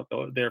gallery out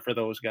there for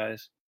those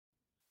guys.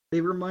 They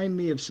remind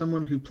me of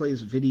someone who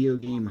plays video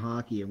game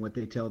hockey and what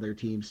they tell their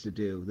teams to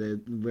do.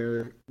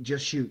 Where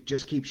just shoot,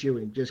 just keep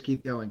shooting, just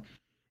keep going.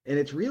 And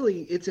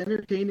it's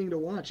entertaining to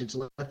watch. It's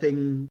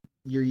nothing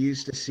you're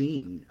used to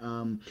seeing.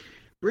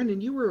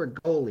 Brendan, you were a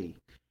goalie.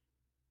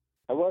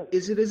 I was.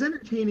 Is it as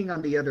entertaining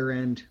on the other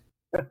end?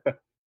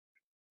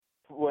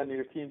 When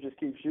your team just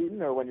keeps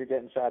shooting or when you're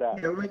getting shot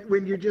at?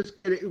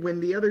 When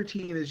the other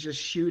team is just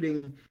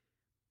shooting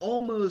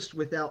almost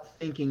without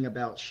thinking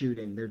about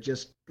shooting. They're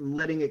just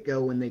letting it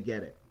go when they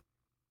get it.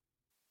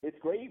 It's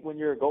great when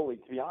you're a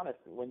goalie, to be honest.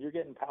 When you're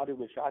getting pounded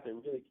with shots, it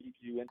really keeps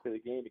you into the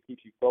game. It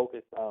keeps you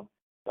focused.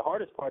 The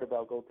hardest part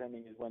about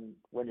goaltending is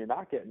when you're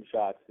not getting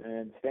shots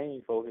and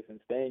staying focused and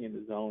staying in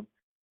the zone.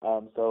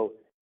 So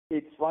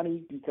it's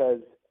funny because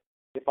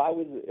if I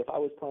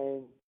was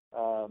playing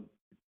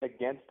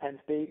against Penn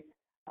State,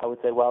 I would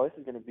say, well, this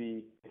is going to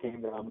be a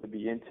game that I'm going to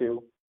be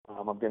into.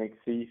 I'm going to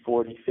see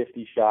 40,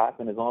 50 shots,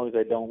 and as long as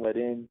I don't let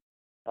in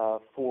 4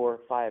 or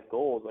 5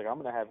 goals, I'm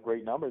going to have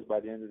great numbers by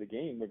the end of the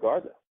game,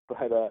 regardless.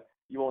 But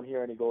you won't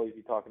hear any goalies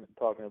be talking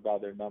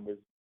about their numbers,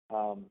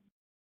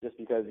 just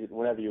because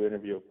whenever you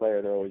interview a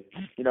player, they're always,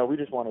 we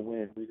just want to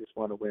win, we just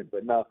want to win.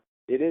 But no,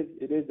 it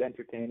is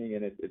entertaining,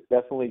 and it's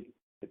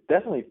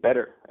definitely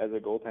better as a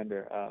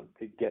goaltender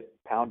to get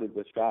pounded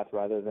with shots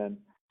rather than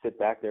sit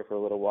back there for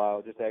a little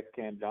while. Just ask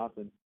Cam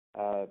Johnson,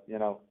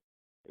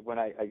 when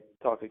I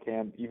talked to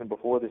Cam even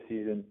before the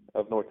season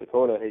of North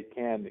Dakota, hey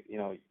Cam,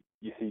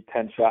 you see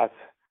 10 shots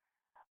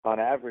on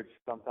average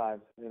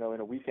sometimes, in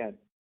a weekend,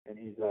 and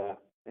he's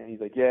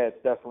like, yeah,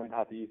 it's definitely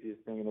not the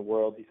easiest thing in the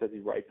world. He says he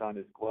writes on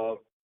his glove,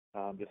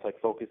 just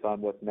focus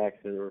on what's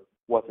next or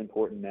what's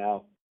important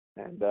now,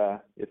 and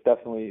it's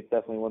definitely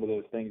one of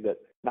those things that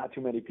not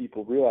too many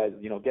people realize.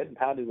 Getting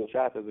pounded with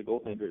shots as a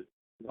goaltender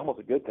is almost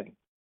a good thing.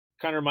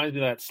 Kind of reminds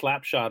me of that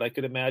Slapshot. I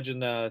could imagine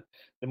the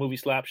movie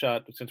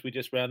Slapshot, since we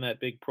just ran that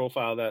big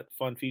profile, that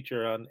fun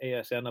feature on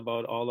ASN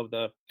about all of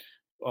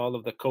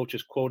the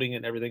coaches quoting it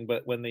and everything.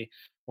 But when the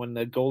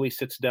goalie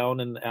sits down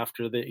and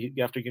after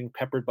getting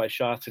peppered by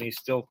shots and he's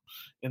still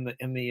in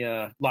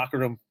the locker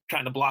room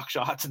trying to block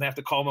shots and they have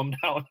to calm him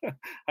down.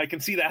 I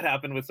can see that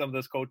happen with some of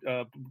those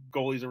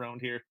goalies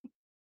around here.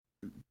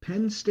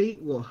 Penn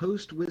State will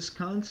host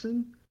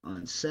Wisconsin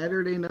on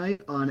Saturday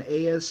night on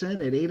ASN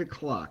at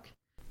 8:00.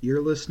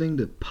 You're listening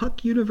to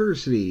Puck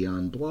University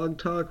on Blog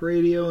Talk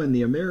Radio and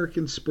the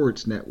American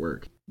Sports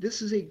Network.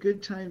 This is a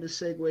good time to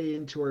segue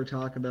into our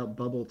talk about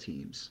bubble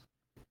teams.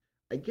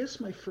 I guess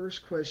my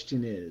first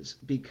question is,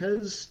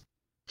 because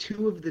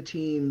 2 of the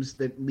teams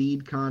that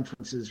lead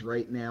conferences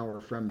right now are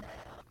from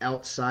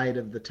outside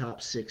of the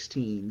top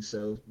 16,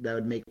 so that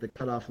would make the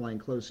cutoff line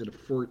closer to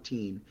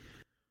 14.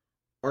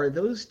 Are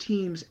those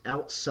teams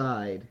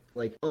outside,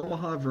 like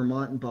Omaha,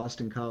 Vermont, and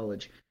Boston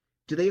College,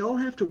 do they all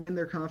have to win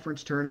their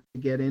conference tournament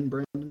to get in,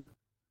 Brendan?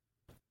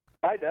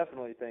 I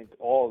definitely think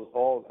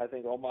I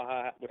think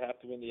Omaha would have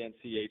to win the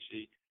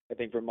NCHC. I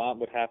think Vermont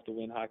would have to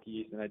win Hockey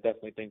East, and I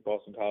definitely think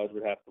Boston College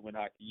would have to win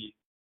Hockey East,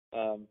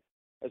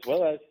 as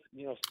well as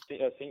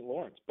St.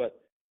 Lawrence.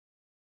 But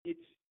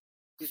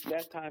it's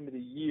that time of the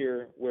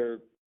year where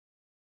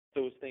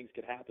those things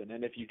could happen,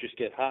 and if you just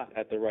get hot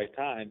at the right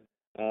time,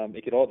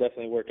 it could all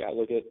definitely work out.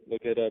 Look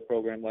at a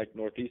program like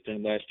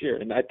Northeastern last year,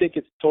 and I think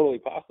it's totally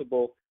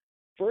possible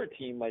for a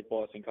team like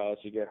Boston College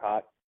to get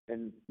hot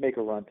and make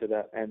a run to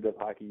that end of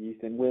Hockey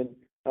East and win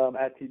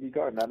at TD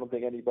Garden. I don't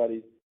think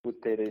anybody would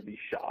say they'd be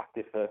shocked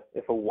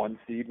if a 1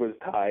 seed was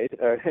tied,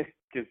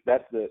 because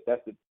that's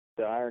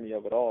the irony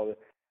of it all.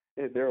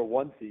 They're a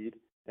 1 seed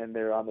and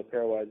they're on the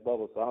pairwise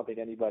bubble, so I don't think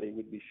anybody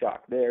would be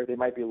shocked there. They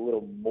might be a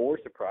little more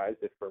surprised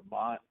if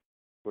Vermont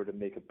were to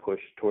make a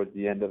push towards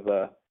the end of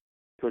the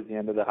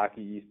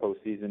Hockey East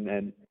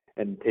postseason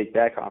and take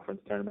that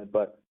conference tournament,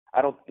 but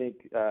I don't think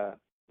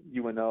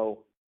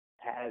UNO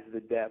has the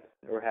depth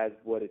or has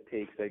what it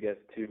takes, I guess,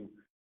 to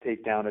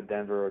take down a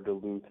Denver or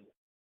Duluth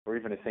or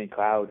even a St.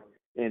 Cloud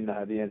in the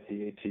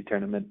NCHC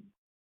tournament.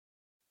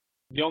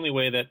 The only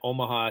way that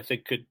Omaha, I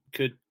think,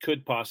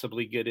 could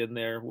possibly get in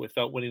there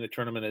without winning the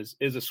tournament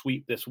is a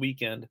sweep this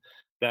weekend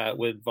that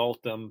would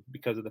vault them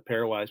because of the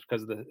pairwise,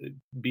 because of the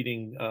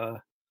beating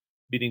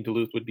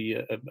Duluth would be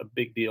a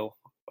big deal,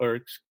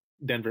 or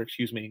Denver,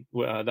 excuse me,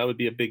 that would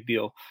be a big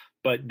deal.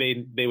 But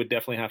they would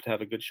definitely have to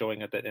have a good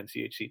showing at that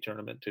NCHC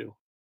tournament too.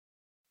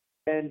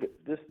 And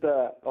just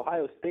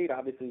Ohio State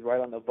obviously is right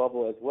on the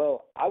bubble as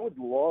well. I would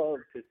love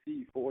to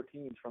see 4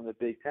 teams from the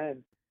Big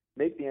Ten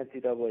make the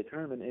NCAA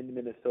tournament in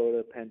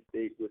Minnesota, Penn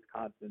State,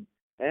 Wisconsin,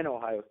 and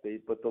Ohio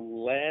State. But the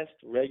last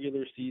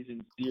regular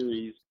season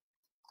series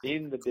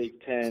in the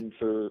Big Ten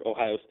for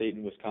Ohio State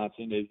and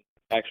Wisconsin is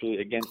actually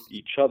against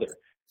each other.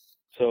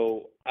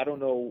 So I don't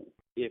know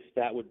if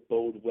that would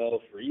bode well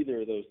for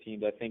either of those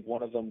teams. I think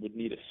one of them would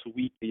need to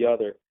sweep the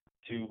other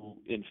to,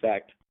 in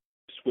fact,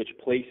 switch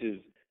places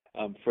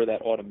for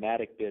that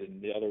automatic bid,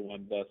 and the other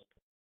one thus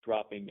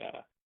dropping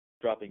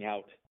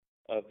out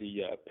of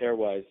the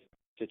pairwise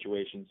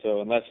situation.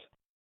 So unless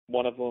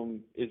one of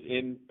them is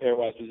in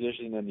pairwise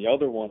position and the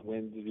other one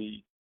wins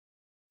the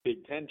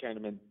Big Ten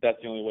tournament, that's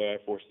the only way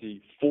I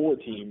foresee 4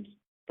 teams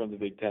from the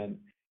Big Ten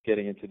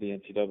getting into the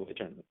NCAA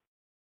tournament.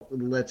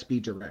 Let's be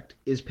direct.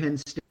 Is Penn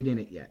State in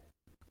it yet?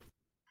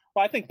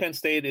 Well, I think Penn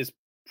State is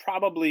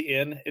probably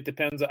in. It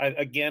depends.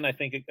 I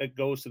think it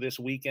goes to this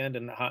weekend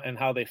and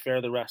how they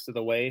fare the rest of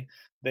the way.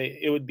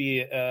 It would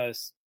be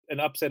an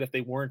upset if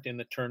they weren't in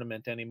the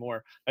tournament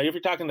anymore. Now, if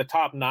you're talking the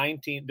top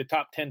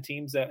 10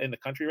 teams in the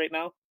country right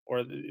now,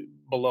 or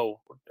below,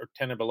 or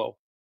 10 or below,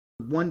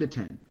 1 to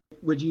 10.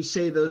 Would you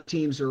say those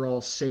teams are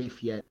all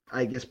safe yet?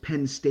 I guess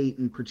Penn State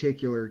in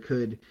particular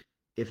could,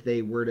 if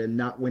they were to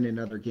not win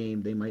another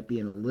game, they might be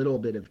in a little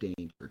bit of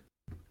danger.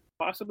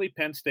 Possibly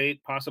Penn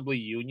State, possibly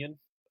Union.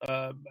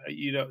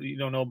 You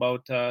don't know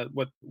about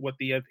what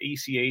the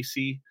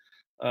ECAC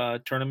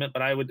tournament,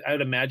 but I would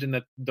imagine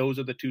that those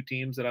are the 2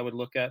 teams that I would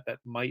look at that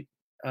might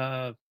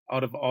out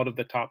of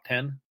the top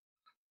 10.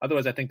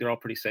 Otherwise, I think they're all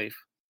pretty safe.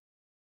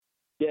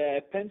 Yeah,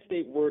 if Penn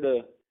State were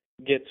to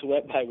get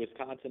swept by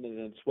Wisconsin and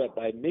then swept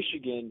by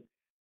Michigan,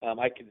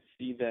 I could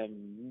see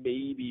them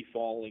maybe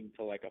falling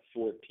to like a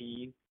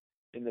 14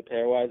 in the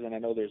pairwise, and I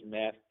know there's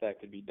math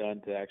that could be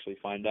done to actually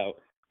find out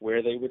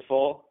where they would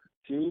fall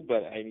to,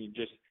 but I mean,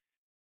 just,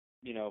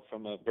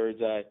 from a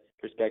bird's eye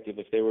perspective,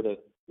 if they were to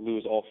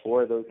lose all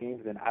 4 of those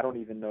games, then I don't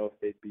even know if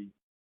they'd be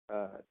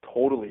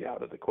totally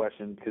out of the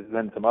question, because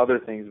then some other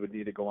things would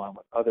need to go on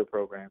with other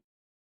programs,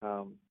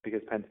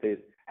 because Penn State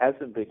has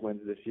some big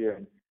wins this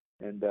year,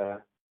 and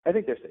I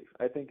think they're safe.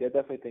 I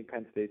definitely think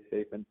Penn State's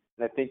safe, and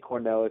I think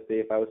Cornell is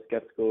safe. I was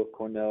skeptical of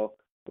Cornell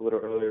a little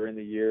earlier in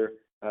the year.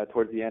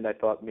 Towards the end, I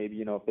thought maybe,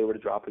 if they were to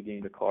drop a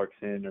game to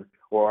Clarkson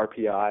or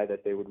RPI,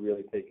 that they would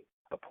really take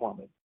a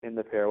plummet in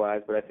the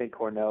pairwise. But I think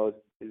Cornell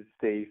is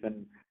safe,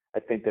 and I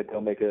think that they'll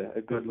make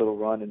a good little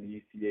run in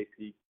the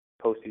ECAC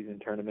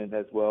postseason tournament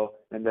as well.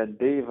 And then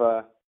Dave,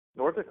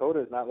 North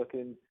Dakota is not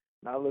looking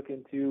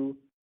too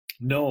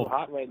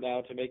hot right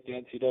now to make the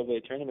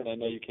NCAA tournament. I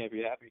know you can't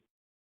be happy.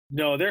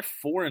 No, they're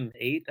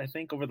 4-8, I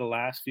think, over the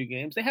last few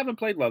games. They haven't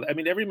played well. I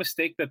mean, every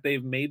mistake that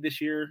they've made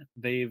this year,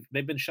 they've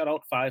been shut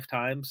out 5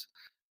 times.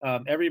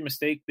 Every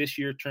mistake this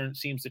year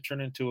seems to turn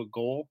into a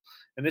goal,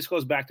 and this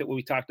goes back to what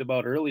we talked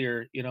about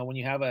earlier.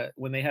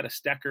 When they had a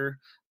Stecker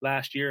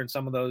last year and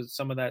some of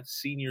that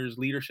seniors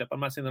leadership. I'm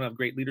not saying they don't have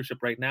great leadership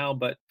right now,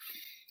 but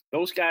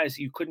those guys,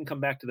 you couldn't come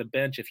back to the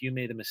bench if you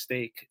made a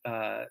mistake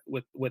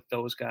with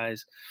those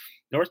guys.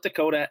 North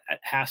Dakota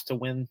has to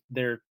win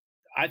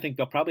I think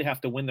they'll probably have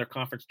to win their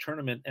conference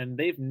tournament, and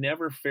they've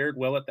never fared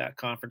well at that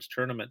conference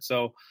tournament.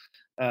 So,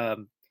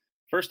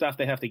 first off,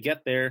 they have to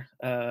get there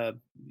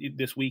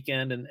this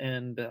weekend,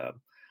 and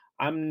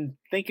I'm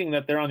thinking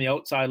that they're on the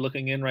outside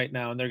looking in right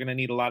now, and they're going to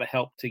need a lot of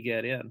help to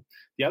get in.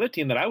 The other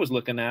team that I was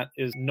looking at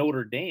is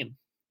Notre Dame.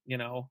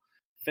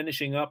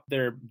 Finishing up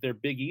their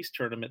Big East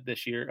tournament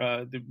this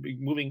year,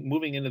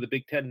 moving into the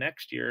Big Ten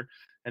next year,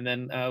 and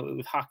then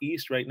with Hockey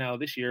East right now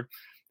this year.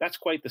 That's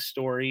quite the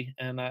story,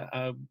 and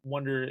I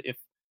wonder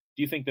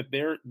do you think that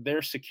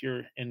they're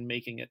secure in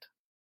making it?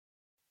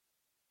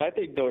 I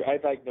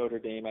like Notre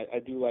Dame. I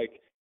do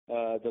like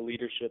the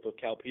leadership of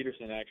Cal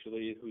Peterson,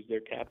 actually, who's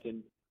their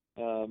captain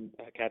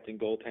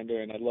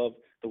goaltender, and I love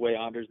the way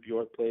Anders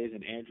Bjork plays,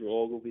 and Andrew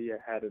Ogilvy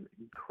had an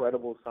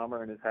incredible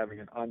summer and is having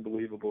an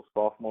unbelievable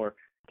sophomore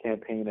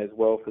campaign as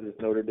well for this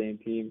Notre Dame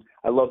team.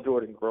 I love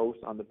Jordan Gross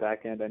on the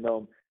back end. I know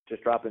I'm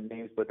just dropping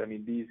names, but I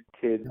mean, these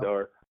kids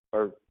are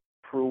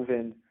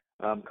proven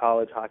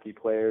college hockey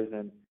players,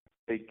 and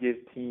they give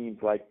teams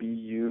like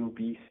BU,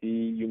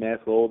 BC,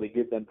 UMass Lowell, they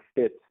give them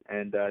fits,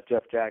 and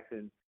Jeff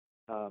Jackson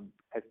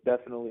has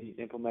definitely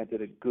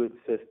implemented a good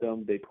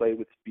system. They play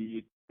with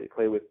speed, they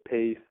play with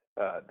pace,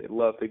 they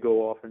love to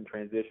go off in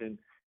transition,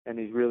 and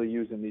he's really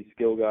using these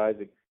skill guys.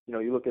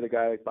 You look at a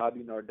guy like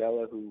Bobby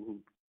Nardella, who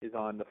is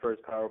on the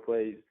first power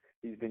play.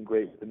 He's been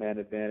great with the man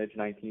advantage,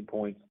 19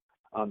 points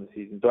on the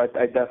season. So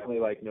I definitely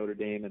like Notre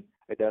Dame, and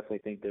I definitely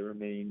think they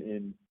remain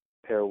in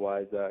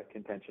pairwise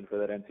contention for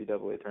that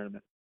NCAA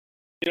tournament.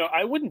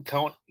 I wouldn't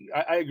count.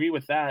 I agree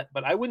with that,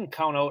 but I wouldn't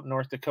count out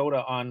North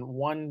Dakota on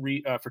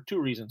for 2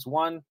 reasons.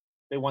 One,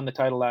 they won the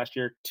title last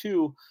year.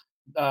 2,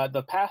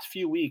 the past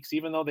few weeks,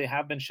 even though they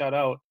have been shut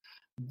out,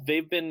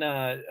 they've been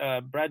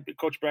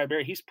Coach Brad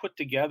Berry. He's put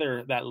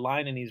together that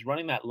line, and he's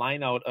running that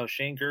line out of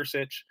Shane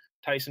Gersich,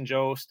 Tyson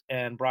Jost,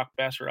 and Brock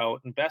Besser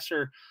out. And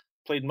Besser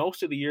played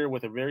most of the year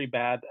with a very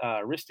bad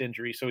wrist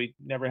injury, so he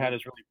never had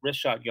his really wrist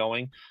shot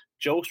going.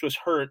 Jost was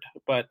hurt,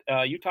 but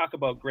you talk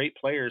about great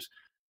players.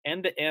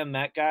 End to end,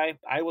 that guy,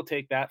 I will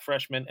take that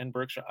freshman and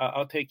Berkshire.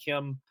 I'll take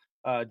him,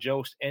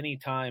 Jost,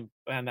 anytime.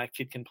 And that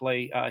kid can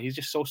play. He's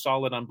just so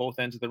solid on both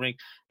ends of the rink.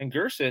 And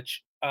Gersic,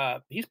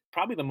 he's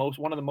probably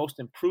one of the most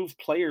improved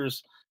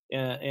players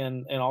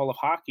in all of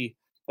hockey.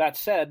 That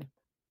said,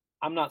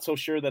 I'm not so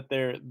sure that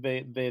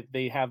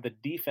they have the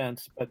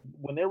defense, but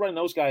when they're running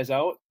those guys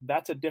out,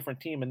 that's a different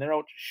team, and they're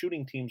out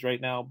shooting teams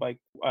right now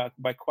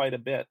by quite a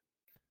bit.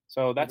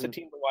 So that's a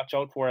team to watch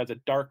out for as a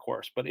dark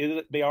horse, but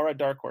they are a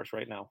dark horse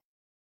right now.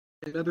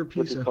 Another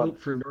piece of hope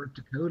for North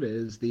Dakota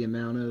is the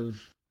amount of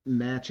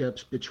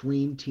matchups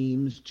between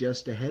teams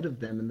just ahead of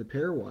them in the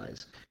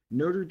pairwise.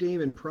 Notre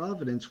Dame and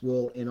Providence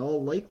will, in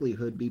all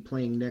likelihood, be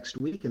playing next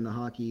week in the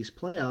Hockey East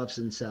playoffs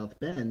in South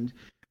Bend,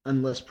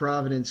 unless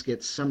Providence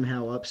gets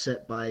somehow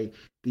upset by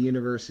the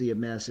University of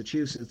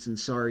Massachusetts. And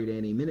sorry to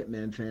any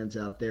Minuteman fans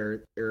out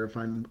there if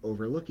I'm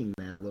overlooking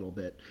that a little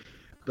bit.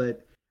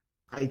 But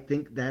I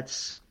think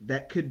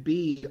that could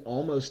be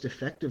almost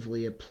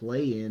effectively a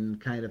play-in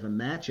kind of a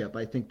matchup.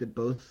 I think that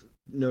both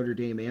Notre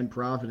Dame and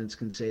Providence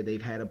can say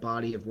they've had a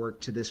body of work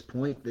to this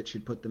point that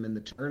should put them in the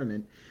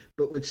tournament.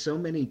 But with so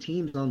many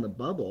teams on the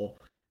bubble,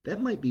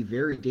 that might be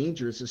very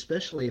dangerous,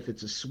 especially if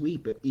it's a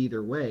sweep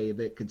either way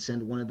that could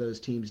send one of those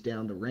teams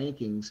down the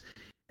rankings.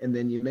 And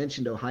then you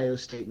mentioned Ohio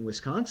State and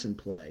Wisconsin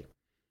play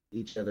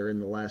each other in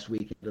the last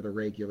weekend of the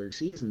regular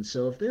season.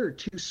 So if there are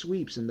two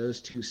sweeps in those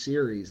two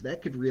series,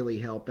 that could really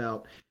help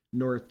out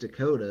North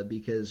Dakota,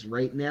 because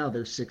right now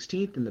they're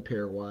 16th in the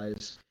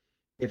pairwise.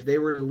 If they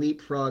were to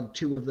leapfrog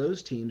two of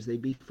those teams,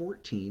 they'd be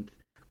 14th,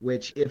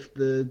 which, if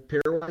the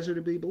pairwise are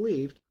to be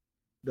believed,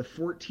 the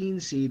 14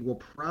 seed will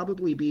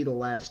probably be the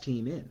last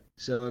team in.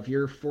 So if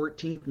you're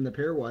 14th in the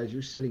pairwise,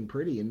 you're sitting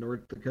pretty, and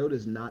North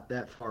Dakota's not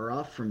that far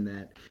off from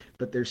that,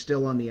 but they're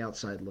still on the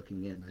outside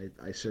looking in.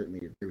 I certainly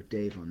agree with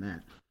Dave on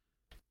that.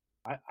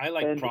 I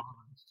like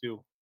Providence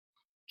too.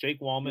 Jake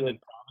Wallman in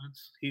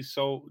Providence.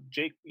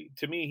 Jake,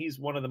 to me, he's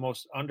one of the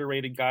most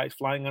underrated guys,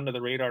 flying under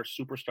the radar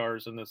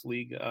superstars in this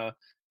league,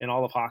 in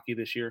all of hockey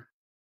this year.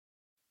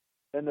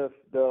 And the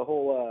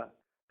whole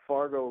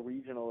Fargo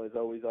regional is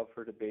always up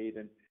for debate,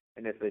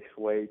 and if they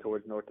sway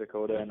towards North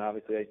Dakota. And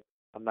obviously,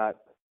 I'm not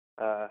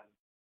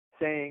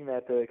saying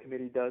that the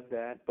committee does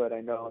that, but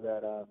I know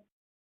that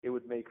it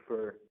would make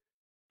for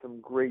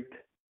some great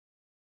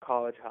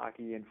college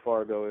hockey in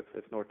Fargo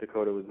if North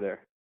Dakota was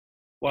there.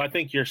 Well, I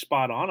think you're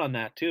spot on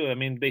that too. I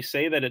mean, they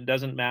say that it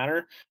doesn't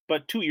matter,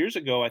 but 2 years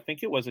ago, I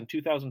think it was in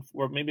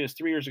 2004, maybe it was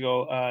 3 years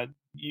ago,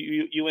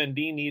 UND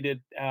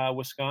needed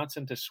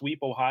Wisconsin to sweep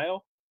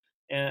Ohio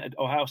and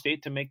Ohio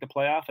State to make the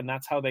playoff, and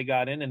that's how they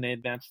got in, and they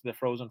advanced to the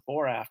Frozen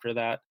Four after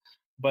that.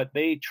 But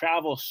they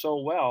travel so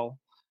well,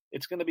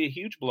 it's going to be a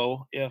huge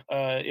blow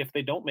if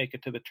they don't make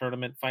it to the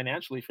tournament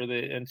financially for the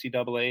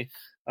NCAA,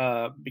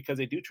 because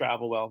they do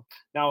travel well.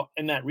 Now,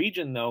 in that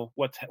region, though,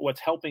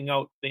 what's helping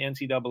out the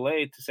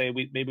NCAA to say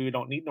maybe we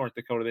don't need North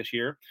Dakota this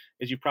year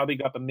is you've probably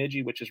got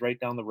Bemidji, which is right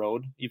down the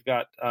road. You've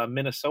got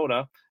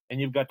Minnesota,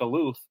 and you've got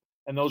Duluth,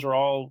 and those are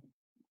all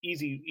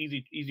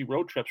easy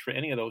road trips for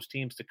any of those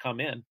teams to come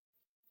in.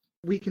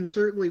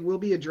 We'll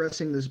be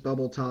addressing this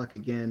bubble talk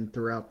again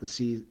throughout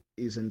the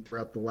season,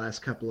 throughout the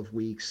last couple of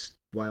weeks,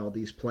 while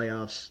these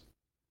playoffs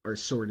are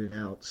sorted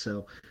out.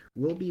 So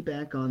we'll be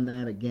back on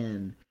that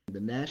again.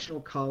 The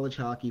National College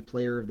Hockey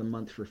Player of the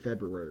Month for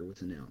February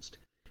was announced,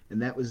 and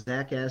that was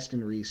Zach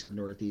Aston Reese of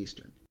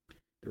Northeastern.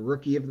 The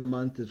Rookie of the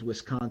Month is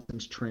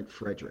Wisconsin's Trent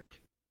Frederick.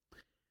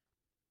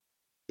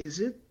 Is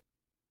it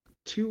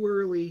too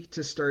early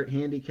to start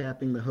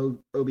handicapping the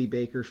Hobey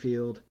Baker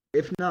field?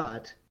 If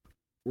not,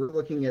 we're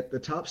looking at the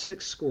top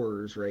 6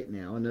 scorers right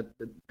now, and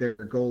there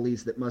are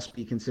goalies that must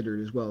be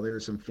considered as well. There are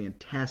some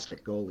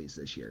fantastic goalies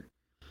this year.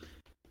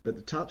 But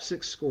the top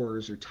 6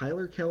 scorers are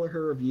Tyler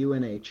Kelleher of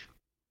UNH,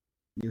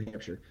 New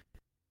Hampshire,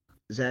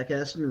 Zach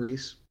Aston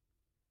Reese,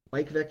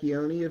 Mike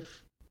Vecchione of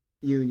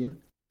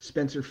Union,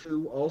 Spencer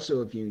Fu, also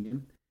of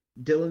Union,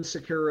 Dylan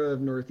Sakura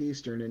of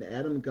Northeastern, and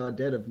Adam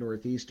Gaudet of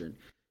Northeastern.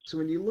 So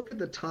when you look at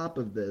the top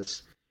of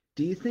this,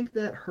 do you think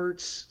that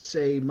hurts,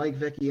 say, Mike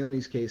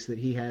Vecchione's case that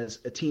he has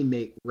a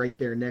teammate right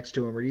there next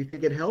to him, or do you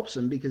think it helps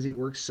him because he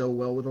works so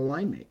well with a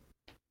line mate?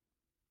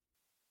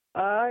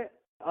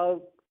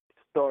 I'll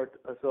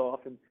start us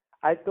off, and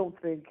I don't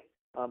think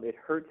it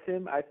hurts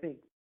him. I think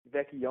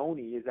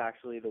Vecchione is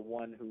actually the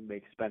one who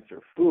makes Spencer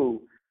Fu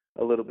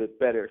a little bit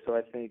better. So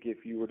I think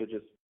if you were to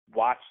just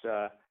watch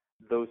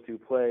those two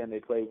play, and they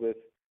play with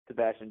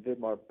Sebastian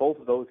Vidmar, both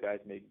of those guys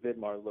make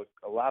Vidmar look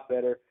a lot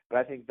better. But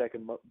I think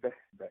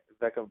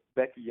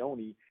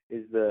Vecchione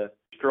is the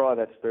straw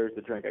that stirs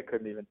the drink. I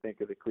couldn't even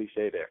think of the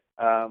cliche there.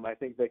 I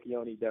think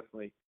Vecchione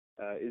definitely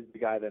is the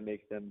guy that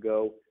makes them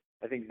go.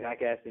 I think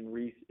Zach Aston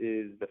Reese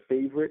is the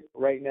favorite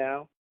right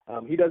now.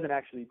 He doesn't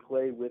actually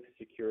play with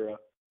Sakura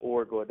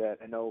or Gaudet.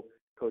 I know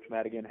Coach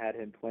Madigan had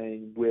him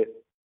playing with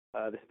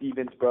the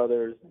Stevens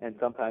brothers, and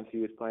sometimes he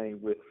was playing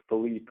with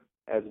Philippe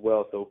as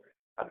well. So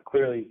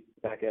clearly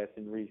Zach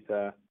Aston Reese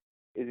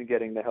isn't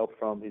getting the help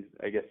from his,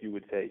 I guess you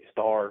would say,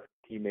 star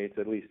teammates,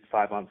 at least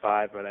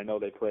 5-on-5, but I know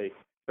they play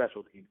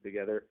special teams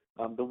together.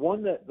 The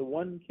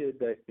one kid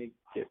that I think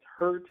gets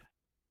hurt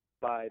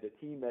by the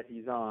team that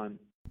he's on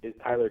is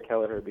Tyler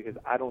Kelleher, because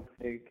I don't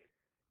think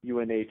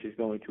UNH is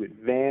going to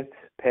advance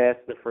past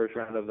the first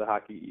round of the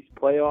Hockey East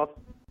playoffs,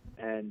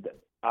 and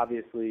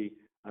obviously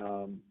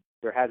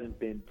there hasn't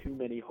been too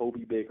many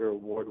Hobey Baker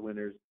Award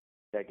winners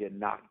that get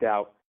knocked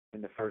out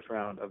in the first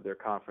round of their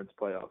conference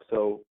playoffs.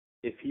 So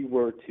if he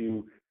were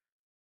to,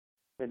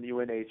 in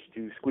UNH,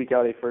 to squeak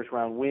out a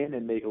first-round win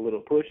and make a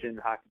little push in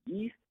Hockey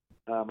East,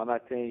 I'm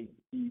not saying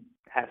he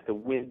has to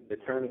win the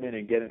tournament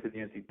and get into the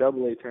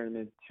NCAA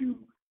tournament to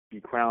be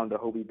crowned a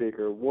Hobey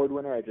Baker Award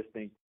winner. I just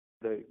think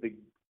the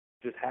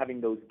just having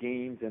those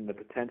games and the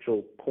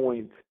potential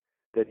points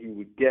that he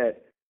would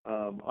get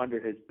under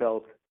his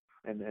belt,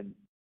 and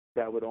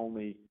that would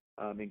only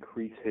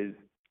increase his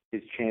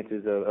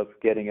chances of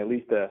getting at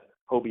least a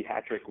Hobey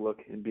hat trick look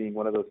and being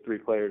one of those three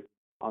players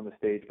on the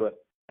stage.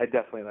 But I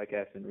definitely like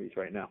Ashton Reese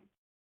right now.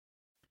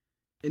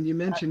 And you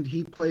mentioned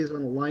he plays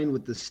on a line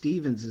with the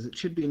Stevens. It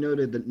should be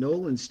noted that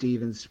Nolan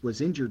Stevens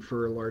was injured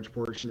for a large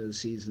portion of the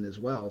season as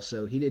well,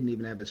 so he didn't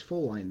even have his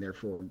full line there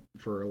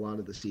for a lot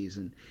of the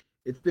season.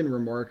 It's been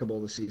remarkable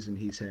the season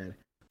he's had.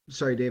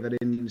 Sorry, Dave, I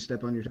didn't mean to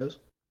step on your toes.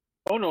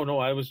 Oh, no,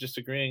 I was just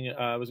agreeing.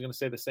 I was going to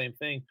say the same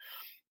thing.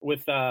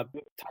 With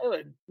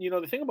Tyler,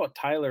 the thing about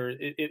Tyler,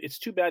 it's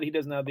too bad he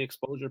doesn't have the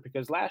exposure,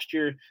 because last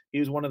year he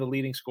was one of the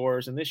leading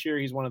scorers, and this year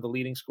he's one of the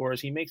leading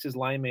scorers. He makes his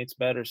line mates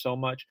better so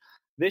much.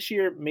 This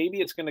year,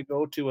 maybe it's going to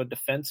go to a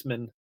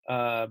defenseman.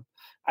 I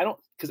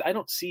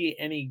don't see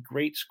any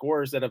great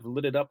scorers that have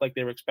lit it up like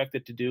they were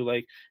expected to do.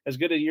 Like, as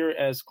good a year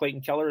as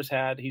Clayton Keller has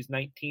had, he's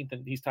 19th,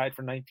 and he's tied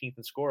for 19th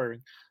in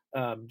scoring.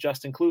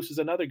 Justin Kloos is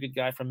another good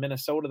guy from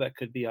Minnesota that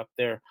could be up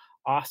there.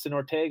 Austin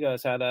Ortega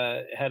has had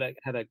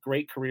a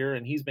great career,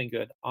 and he's been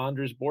good.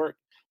 Anders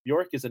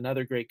Bjork is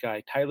another great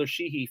guy. Tyler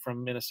Sheehy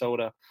from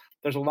Minnesota.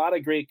 There's a lot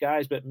of great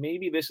guys, but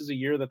maybe this is a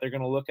year that they're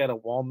going to look at a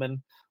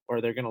Wallman,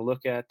 or they're going to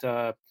look at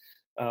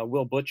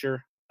Will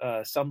Butcher,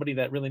 somebody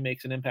that really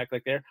makes an impact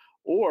like there.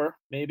 Or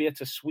maybe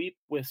it's a sweep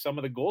with some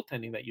of the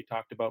goaltending that you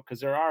talked about, because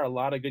there are a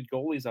lot of good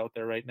goalies out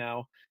there right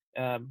now.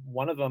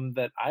 One of them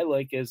that I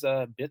like is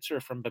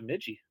Bitzer from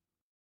Bemidji.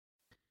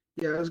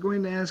 Yeah, I was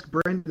going to ask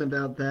Brendan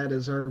about that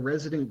as our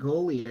resident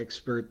goalie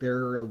expert. There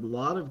are a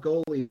lot of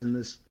goalies in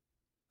this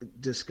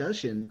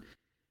discussion.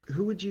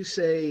 Who would you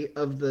say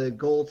of the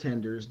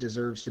goaltenders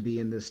deserves to be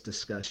in this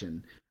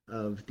discussion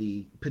of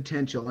the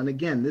potential? And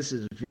again, this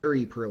is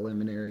very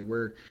preliminary.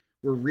 We're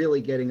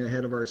really getting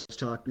ahead of ourselves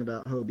talking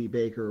about Hobey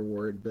Baker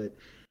Award, but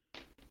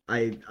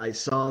I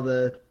saw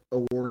the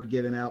award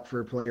given out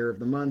for Player of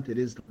the Month. It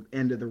is the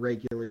end of the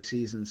regular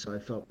season, so I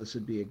felt this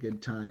would be a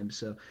good time.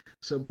 So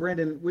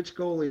Brendan, which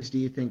goalies do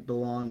you think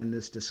belong in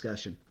this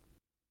discussion?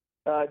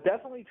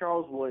 Definitely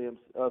Charles Williams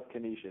of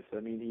Canisius.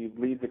 I mean, he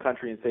leads the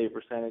country in save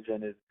percentage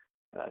and is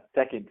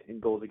second in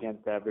goals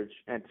against average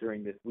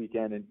entering this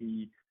weekend, and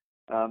he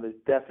is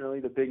definitely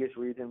the biggest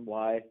reason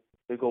why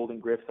the Golden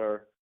Griffs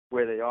are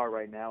where they are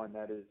right now, and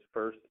that is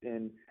first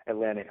in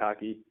Atlantic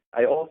hockey.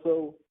 I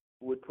also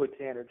would put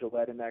Tanner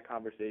Gillette in that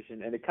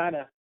conversation, and it kind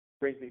of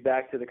brings me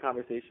back to the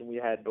conversation we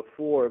had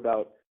before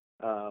about,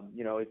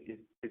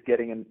 is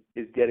getting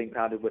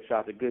pounded with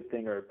shots a good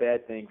thing or a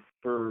bad thing?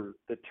 For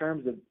the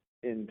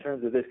in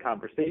terms of this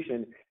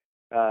conversation,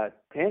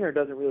 Tanner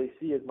doesn't really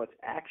see as much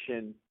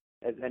action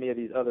as any of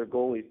these other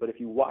goalies, but if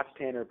you watch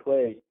Tanner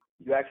play,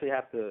 you actually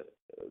have to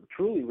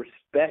truly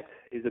respect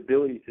his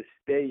ability to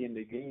stay in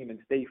the game and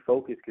stay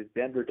focused, because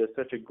Denver does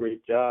such a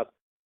great job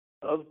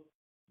of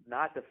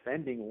not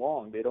defending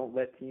long. They don't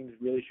let teams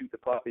really shoot the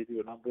puck. They do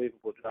an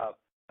unbelievable job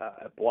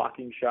at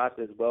blocking shots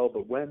as well.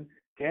 But when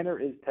Tanner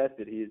is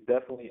tested, he is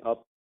definitely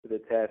up to the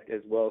task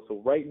as well. So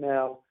right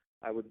now,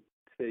 I would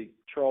say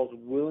Charles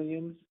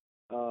Williams,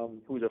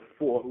 who's a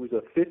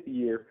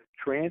fifth-year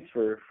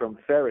transfer from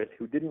Ferris,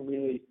 who didn't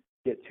really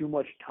get too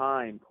much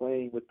time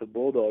playing with the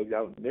Bulldogs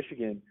out in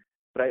Michigan,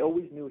 but I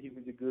always knew he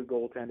was a good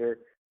goaltender.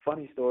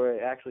 Funny story,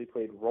 I actually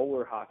played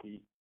roller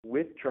hockey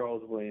with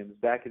Charles Williams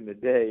back in the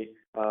day.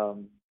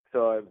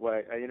 So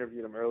I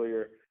interviewed him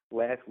earlier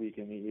last week,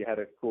 and he had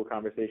a cool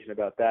conversation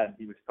about that. And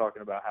he was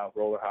talking about how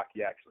roller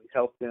hockey actually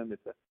helped him.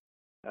 It's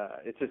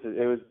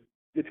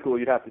cool.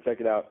 You'd have to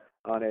check it out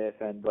on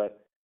ASN,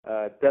 but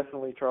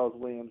definitely Charles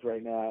Williams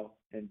right now,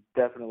 and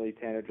definitely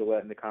Tanner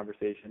Gillette in the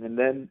conversation. And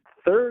then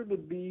third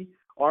would be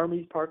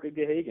Army's Parker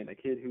Gahagan, a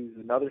kid who's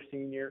another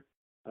senior.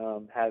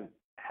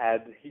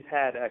 He's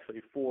had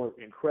actually 4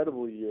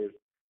 incredible years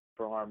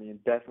for Army,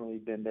 and definitely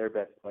been their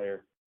best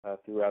player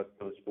throughout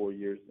those 4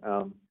 years.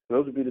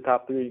 Those would be the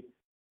top 3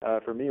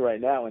 for me right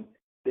now. And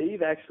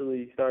Dave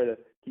actually started to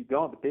keep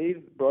going, but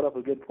Dave brought up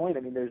a good point. I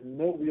mean, there's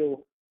no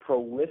real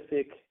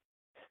prolific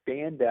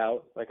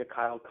standout like a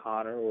Kyle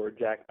Connor or a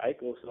Jack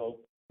Eichel. So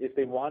if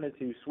they wanted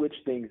to switch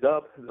things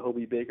up, the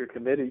Hobey Baker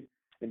committee,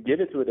 and give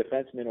it to a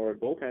defenseman or a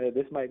goaltender,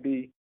 this might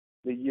be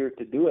the year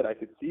to do it. I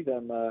could see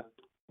them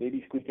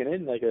maybe squeaking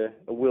in like a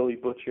Willie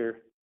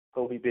Butcher,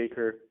 Hobey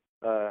Baker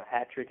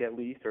hat trick at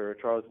least, or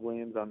Charles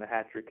Williams on the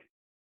hat trick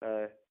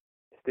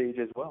stage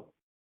as well.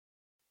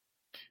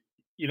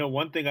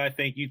 One thing I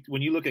think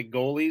when you look at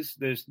goalies,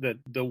 there's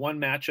the one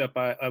matchup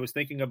I was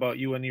thinking about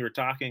you when you were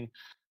talking.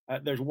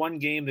 There's one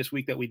game this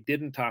week that we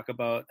didn't talk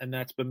about, and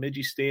that's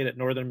Bemidji State at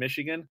Northern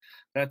Michigan.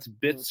 That's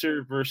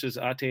Bitzer versus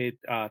Ate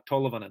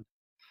Tolvanen.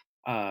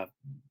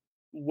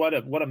 What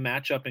a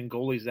matchup in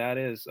goalies that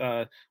is.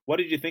 What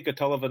did you think of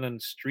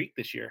Tolvanen's streak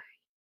this year?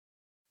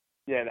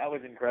 Yeah, that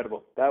was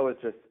incredible. That was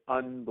just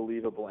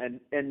unbelievable.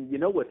 And you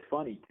know what's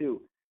funny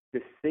too?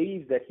 The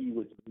saves that he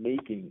was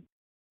making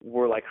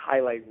were like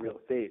highlight reel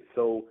saves.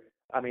 So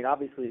I mean,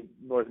 obviously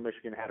Northern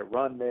Michigan had a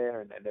run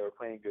there, and they were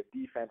playing good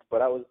defense.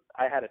 But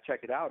I had to check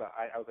it out.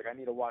 I was like, I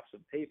need to watch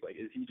some tape. Like,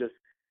 is he just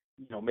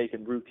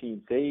making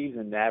routine saves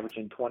and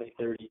averaging 20,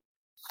 30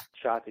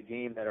 shots a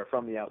game that are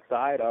from the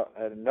outside?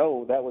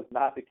 No, that was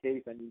not the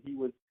case. I mean, he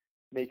was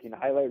making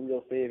highlight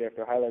reel save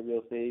after highlight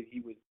reel save.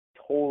 He was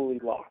totally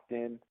locked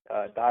in,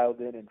 dialed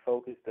in, and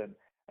focused. And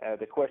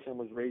the question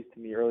was raised to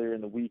me earlier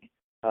in the week: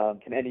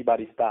 can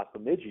anybody stop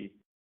Bemidji?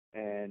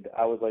 And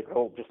I was like,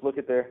 oh, just look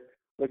at their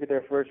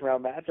first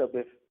round matchup.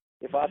 If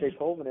Ate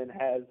Tolvanen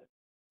has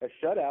a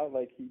shutout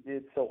like he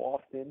did so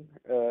often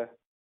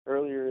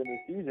earlier in the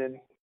season,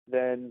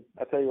 then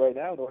I tell you right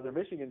now, Northern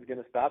Michigan's going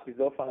to stop because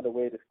they'll find a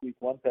way to squeak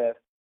one past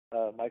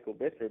Michael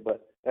Bitzer.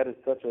 But that is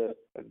such a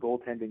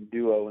goaltending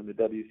duo in the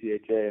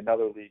WCHA,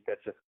 another league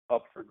that's just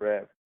up for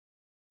grabs.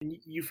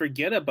 You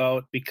forget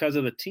about, because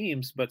of the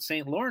teams, but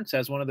St. Lawrence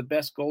has one of the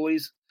best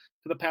goalies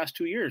for the past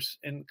 2 years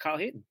in Kyle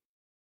Hayden.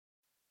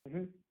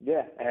 Mm-hmm.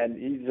 Yeah, and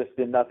he's just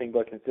been nothing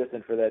but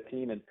consistent for that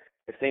team. And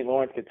if St.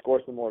 Lawrence could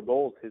score some more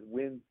goals, his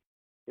win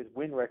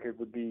record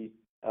would be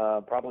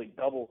probably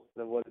double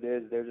than what it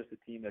is. They're just a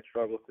team that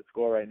struggles to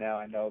score right now.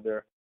 I know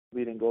their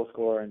leading goal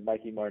scorer, and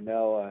Mikey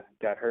Marnell,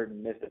 got hurt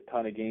and missed a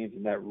ton of games,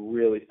 and that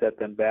really set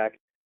them back.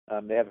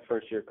 They have a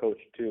first-year coach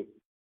too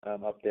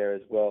up there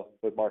as well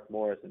with Mark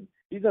Morris, and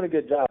he's done a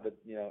good job. But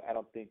I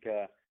don't think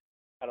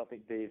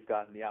Dave's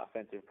gotten the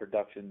offensive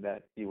production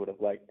that he would have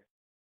liked.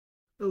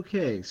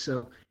 Okay,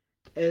 so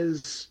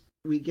as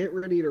we get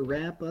ready to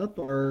wrap up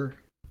our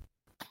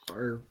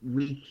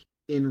week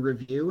in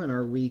review and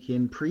our week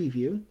in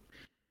preview,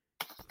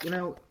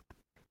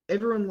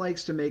 everyone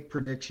likes to make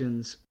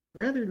predictions.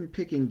 Rather than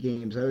picking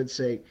games, I would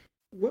say,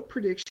 what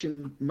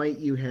prediction might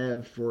you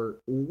have for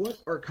what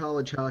are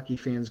college hockey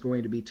fans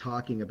going to be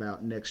talking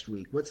about next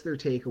week? What's their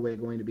takeaway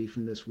going to be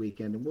from this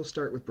weekend? And we'll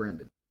start with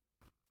Brendan.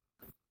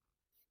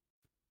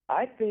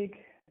 I think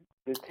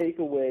the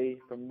takeaway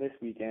from this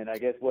weekend, I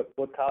guess what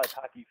college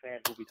hockey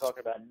fans will be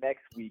talking about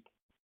next week,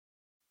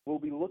 we'll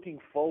be looking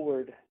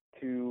forward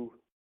to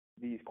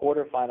these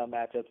quarterfinal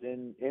matchups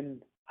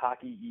in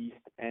Hockey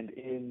East and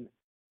in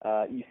the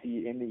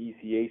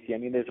ECAC. I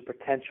mean, there's a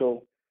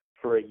potential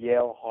for a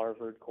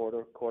Yale-Harvard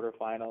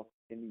quarterfinal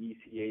in the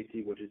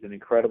ECAC, which is an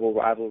incredible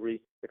rivalry.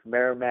 If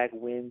Merrimack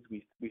wins,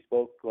 we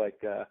spoke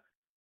like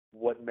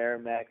what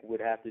Merrimack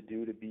would have to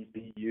do to beat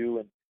BU,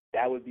 and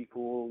that would be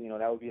cool.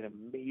 That would be a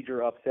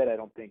major upset. I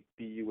don't think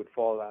BU would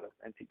fall out of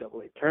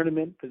NCAA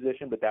tournament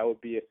position, but that would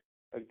be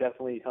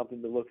definitely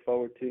something to look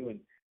forward to. And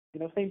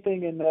same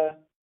thing in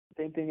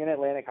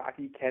Atlantic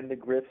hockey. Can the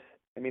Griffs?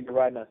 I mean, they're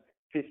riding a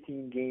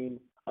 15-game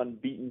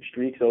unbeaten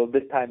streak. So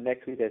this time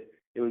next week,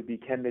 it would be,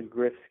 can the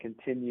Griffs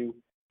continue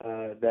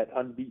that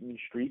unbeaten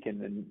streak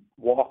and then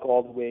walk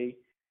all the way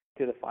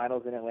to the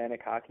finals in Atlantic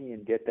hockey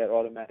and get that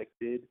automatic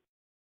bid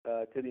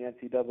to the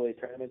NCAA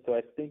tournament? So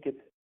I think it's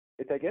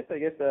I guess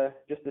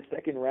just the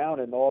second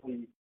round and all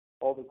the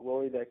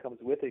glory that comes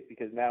with it,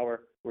 because now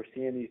we're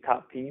seeing these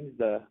top teams.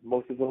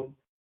 Most of them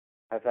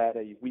have had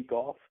a week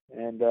off,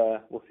 and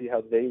we'll see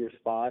how they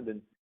respond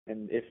and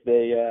if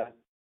they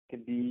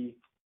can be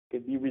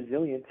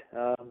resilient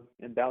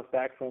and bounce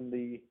back from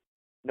the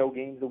no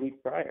games the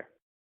week prior.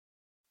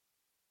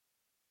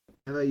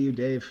 How about you,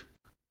 Dave?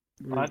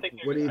 What do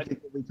you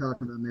think we'll be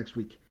talking about next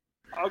week?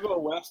 I'll go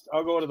west.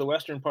 I'll go to the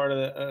western part of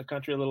the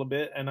country a little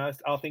bit, and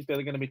I'll think that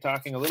they're going to be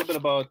talking a little bit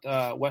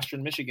about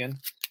Western Michigan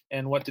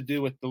and what to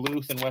do with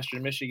Duluth and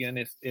Western Michigan.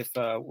 If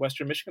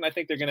Western Michigan, I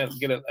think they're going to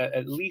get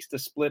at least a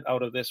split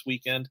out of this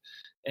weekend,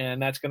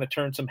 and that's going to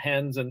turn some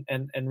heads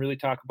and really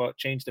talk about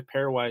change the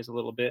pairwise a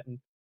little bit, and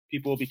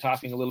people will be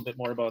talking a little bit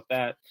more about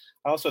that.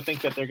 I also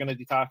think that they're going to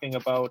be talking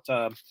about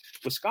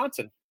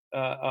Wisconsin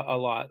a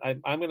lot.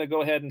 I'm going to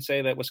go ahead and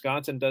say that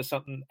Wisconsin does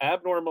something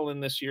abnormal in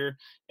this year,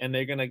 and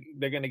they're going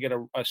to get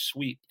a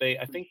sweep.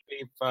 I think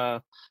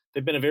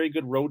they've been a very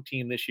good road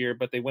team this year,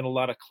 but they win a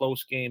lot of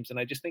close games, and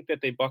I just think that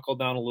they buckle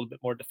down a little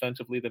bit more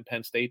defensively than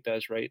Penn State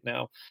does right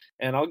now.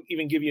 And I'll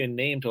even give you a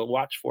name to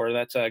watch for.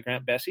 That's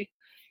Grant Bessie.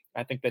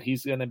 I think that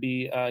he's going to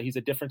be he's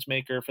a difference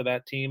maker for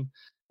that team,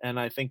 and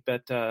I think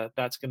that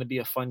that's going to be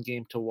a fun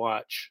game to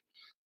watch.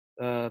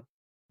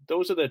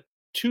 Those are the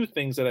two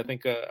things that I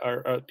think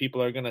are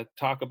people are going to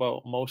talk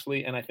about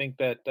mostly, and I think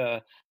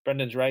that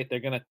Brendan's right.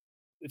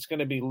 It's going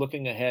to be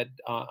looking ahead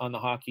on the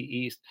Hockey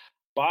East.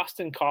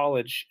 Boston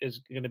College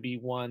is going to be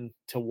one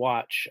to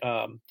watch.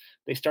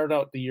 They started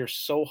out the year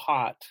so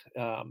hot,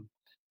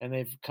 and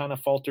they've kind of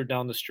faltered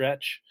down the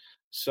stretch.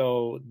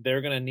 So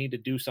they're going to need to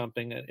do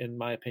something, in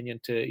my opinion,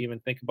 to even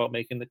think about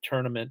making the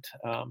tournament.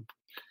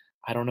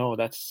 I don't know.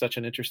 That's such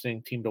an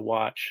interesting team to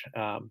watch.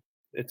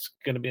 It's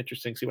going to be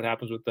interesting to see what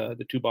happens with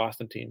the two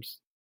Boston teams.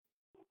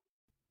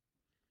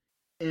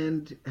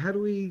 And how do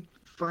we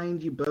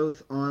find you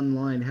both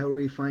online? How do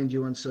we find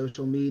you on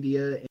social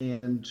media?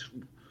 And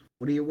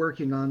what are you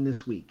working on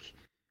this week?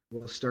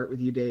 We'll start with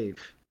you, Dave.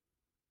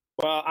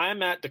 Well,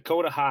 I'm at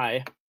Dakota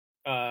High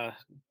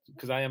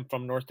because I am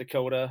from North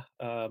Dakota.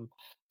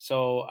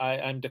 So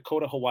I'm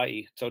Dakota,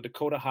 Hawaii. So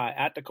Dakota High,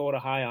 at Dakota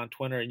High on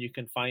Twitter, and you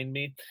can find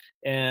me.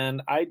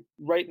 And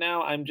right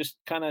now I'm just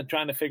kind of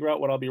trying to figure out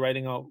what I'll be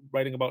writing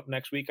about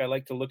next week. I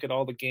like to look at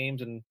all the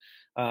games, and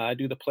I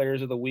do the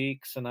players of the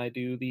weeks, and I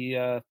do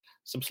the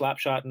some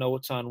slapshot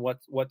notes on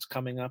what's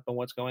coming up and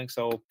what's going.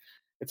 So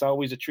it's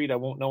always a treat. I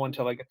won't know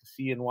until I get to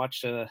see and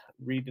watch,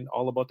 read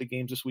all about the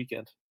games this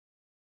weekend.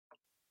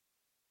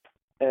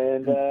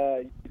 And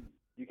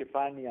you can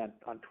find me on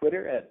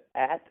Twitter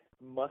at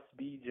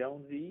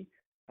mustbejonesy.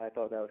 I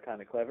thought that was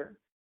kind of clever.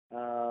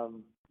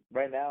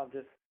 Right now I'm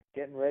just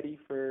getting ready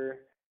for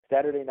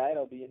Saturday night.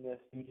 I'll be in the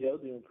studio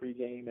doing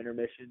pregame,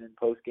 intermission, and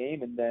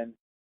postgame. And then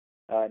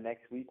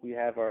next week we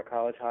have our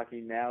College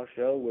Hockey Now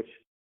show, which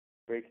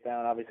breaks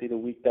down obviously the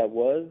week that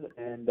was.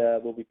 And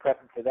we'll be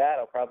prepping for that.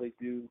 I'll probably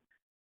do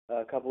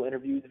a couple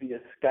interviews via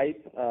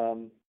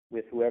Skype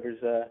with whoever's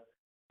the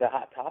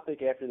hot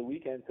topic after the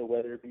weekend. So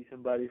whether it be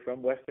somebody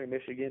from Western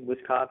Michigan,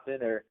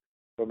 Wisconsin, or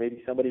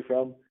maybe somebody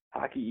from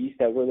Hockey East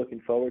that we're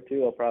looking forward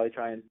to, I'll probably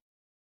try and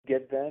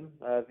get them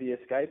via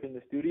Skype in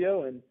the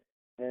studio and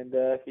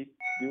keep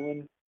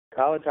doing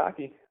college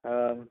hockey.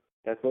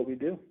 That's what we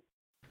do.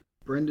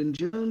 Brendan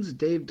Jones,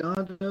 Dave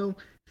Dondoneau,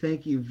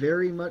 thank you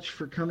very much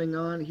for coming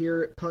on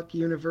here at Puck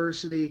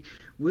University.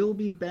 We'll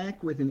be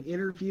back with an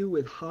interview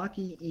with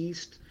Hockey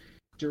East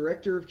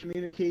Director of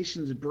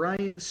Communications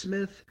Brian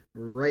Smith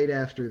right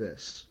after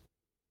this.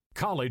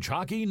 College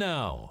Hockey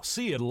Now.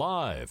 See it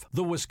live.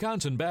 The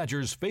Wisconsin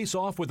Badgers face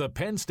off with the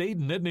Penn State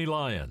Nittany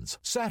Lions,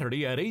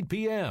 Saturday at 8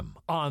 p.m.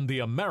 on the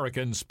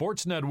American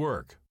Sports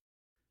Network.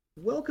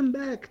 Welcome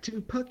back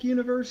to Puck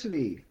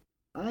University.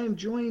 I am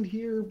joined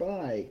here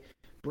by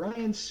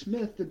Brian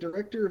Smith, the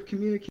Director of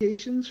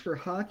Communications for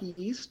Hockey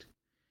East.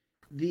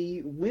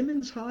 The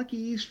Women's Hockey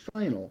East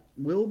Final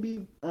will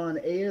be on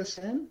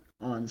ASN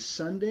on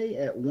Sunday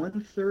at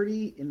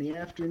 1:30 in the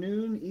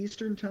afternoon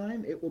Eastern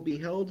Time. It will be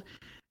held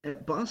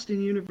at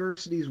Boston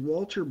University's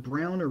Walter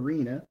Brown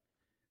Arena.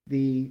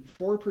 The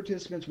 4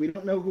 participants, we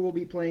don't know who will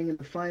be playing in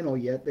the final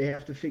yet. They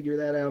have to figure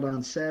that out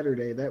on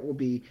Saturday. That will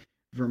be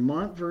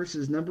Vermont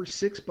versus number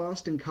 6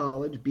 Boston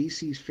College,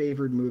 BC's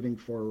favored moving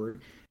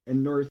forward,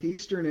 and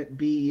Northeastern at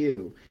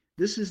BU.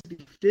 This is the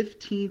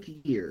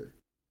 15th year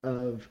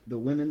of the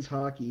Women's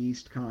Hockey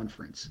East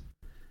Conference.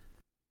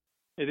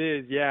 It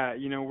is, yeah.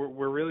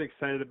 We're really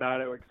excited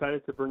about it. We're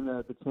excited to bring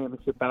the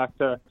championship back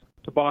to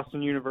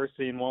Boston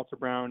University and Walter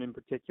Brown in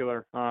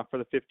particular for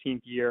the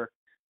 15th year.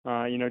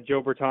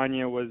 Joe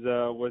Bertagna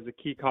was a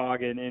key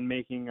cog in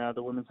making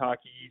the Women's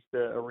Hockey East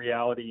a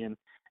reality, and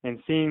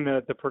seeing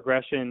the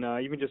progression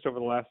even just over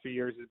the last few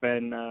years has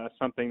been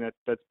something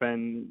that's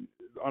been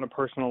on a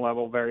personal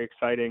level very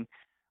exciting.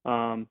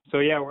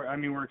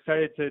 We're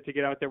excited to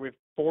get out there. We have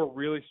 4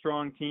 really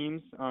strong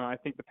teams. I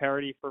think the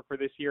parity for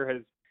this year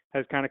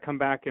has kind of come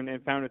back and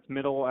found its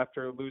middle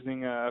after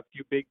losing a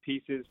few big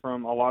pieces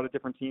from a lot of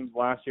different teams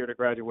last year to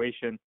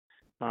graduation.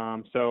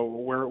 So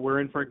we're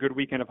in for a good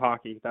weekend of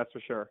hockey, that's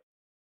for sure.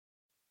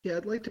 Yeah,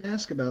 I'd like to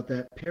ask about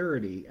that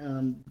parity.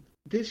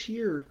 This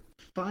year,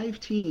 5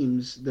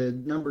 teams, the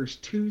numbers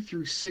 2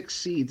 through 6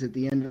 seeds at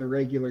the end of the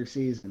regular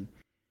season,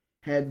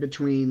 had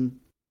between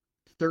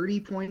 30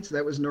 points,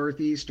 that was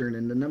Northeastern,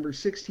 and the number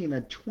 6 team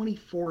had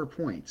 24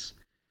 points.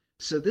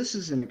 So this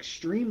is an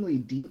extremely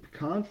deep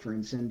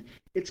conference, and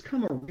it's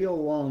come a real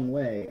long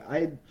way.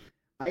 I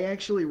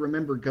actually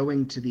remember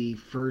going to the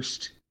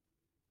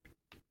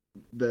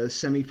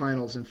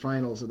semifinals and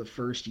finals of the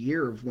first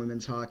year of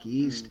Women's Hockey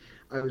East.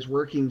 I was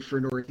working for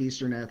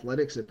Northeastern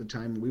Athletics at the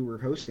time. We were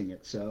hosting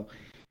it, so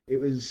it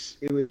was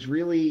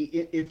really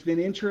it's been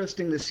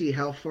interesting to see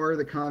how far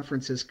the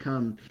conference has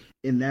come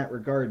in that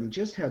regard, and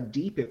just how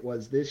deep it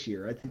was this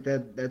year. I think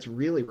that's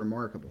really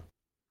remarkable.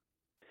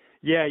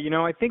 Yeah,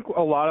 I think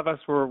a lot of us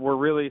were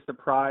really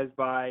surprised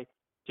by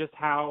just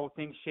how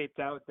things shaped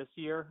out this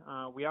year.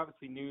 We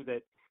obviously knew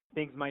that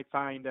things might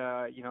find,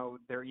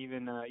 they're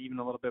even a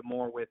little bit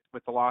more with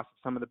the loss of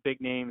some of the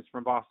big names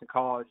from Boston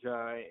College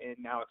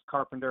and Alex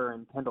Carpenter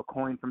and Kendall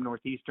Coyne from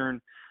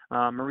Northeastern.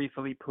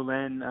 Marie-Philippe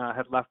Poulin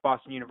had left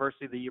Boston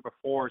University the year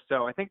before.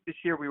 So I think this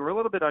year we were a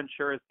little bit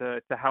unsure as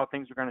to how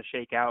things were going to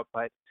shake out,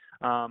 but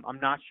I'm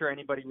not sure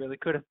anybody really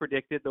could have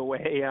predicted the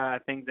way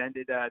things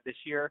ended this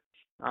year.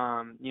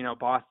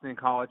 Boston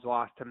College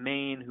lost to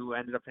Maine, who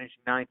ended up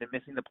finishing 9th and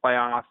missing the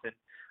playoffs.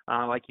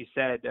 And like you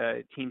said,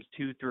 teams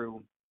 2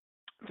 through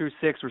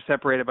 6 were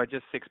separated by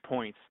just 6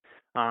 points.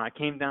 It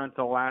came down to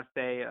the last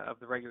day of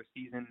the regular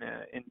season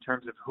in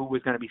terms of who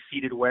was going to be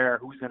seeded where,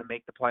 who was going to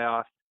make the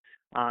playoffs.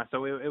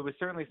 So it was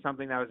certainly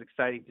something that was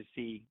exciting to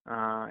see.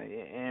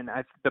 And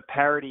the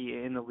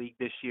parity in the league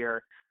this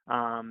year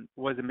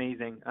was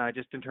amazing,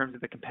 just in terms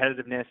of the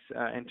competitiveness,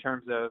 in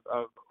terms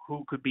of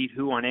who could beat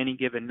who on any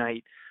given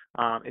night.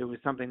 It was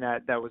something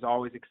that was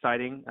always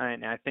exciting.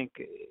 And I think,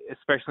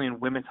 especially in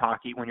women's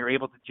hockey, when you're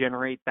able to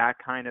generate that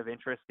kind of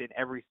interest in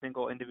every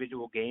single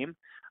individual game,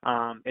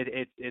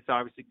 it's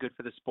obviously good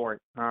for the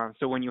sport.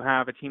 So when you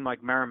have a team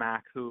like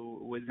Merrimack, who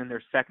was in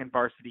their second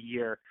varsity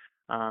year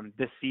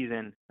this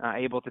season,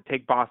 able to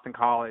take Boston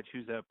College,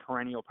 who's a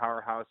perennial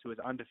powerhouse, who was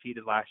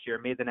undefeated last year,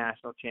 made the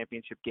national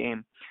championship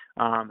game,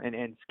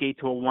 and skate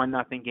to a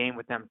 1-0 game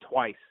with them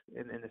twice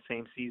in the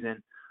same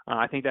season.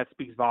 I think that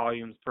speaks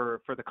volumes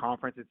for the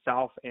conference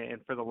itself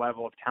and for the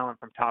level of talent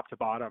from top to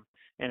bottom.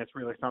 And it's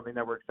really something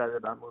that we're excited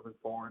about moving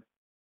forward.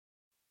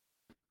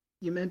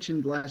 You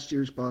mentioned last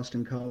year's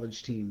Boston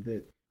College team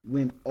that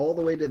went all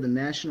the way to the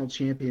national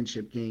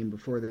championship game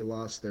before they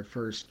lost their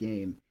first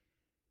game.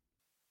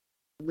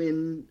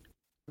 When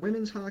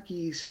women's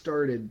hockey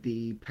started,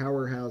 the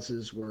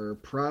powerhouses were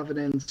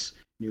Providence,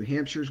 New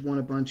Hampshire's won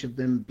a bunch of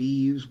them,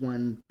 BU's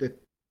won the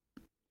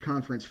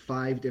conference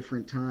 5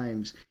 different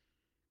times.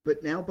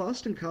 But now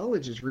Boston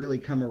College has really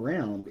come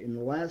around. In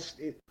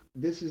the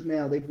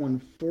they've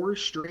won 4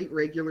 straight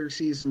regular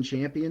season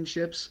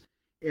championships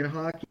in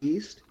Hockey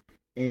East,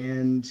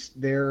 and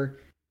they're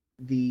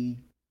the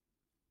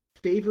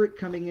favorite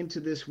coming into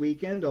this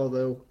weekend,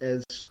 although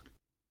as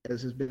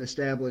has been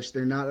established,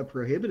 they're not a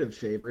prohibitive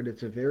favorite.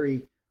 It's a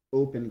very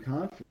open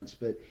conference.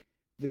 But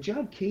the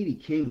job Katie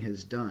King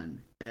has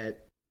done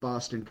at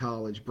Boston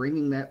College,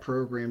 bringing that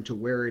program to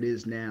where it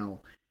is now,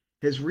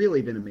 has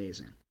really been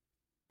amazing.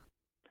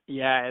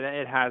 Yeah,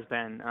 it has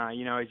been. As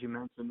you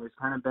mentioned, there's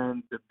kind of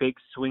been the big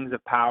swings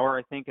of power,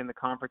 I think, in the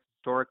conference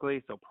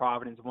historically. So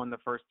Providence won the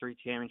first 3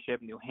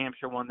 championships. New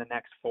Hampshire won the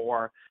next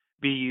 4.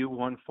 BU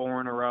won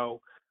 4 in a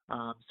row.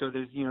 So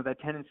there's,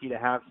 that tendency to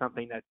have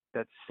something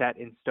that's set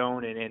in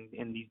stone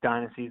in these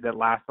dynasties that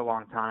last a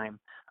long time.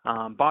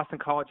 Boston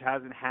College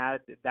hasn't had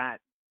that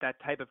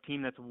type of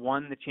team that's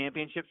won the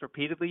championships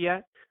repeatedly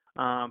yet.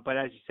 But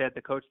as you said,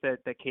 the coach that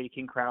Katie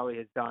King-Crowley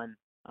has done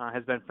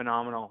has been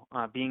phenomenal.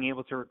 Being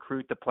able to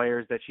recruit the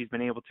players that she's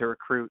been able to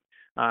recruit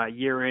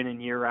year in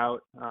and year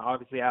out.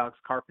 Obviously, Alex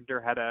Carpenter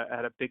had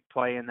a big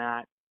play in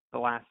that the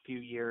last few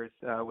years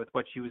with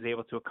what she was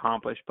able to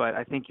accomplish. But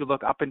I think you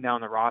look up and down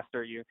the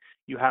roster,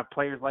 you have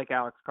players like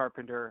Alex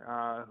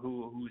Carpenter,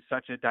 who's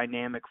such a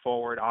dynamic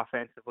forward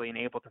offensively and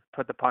able to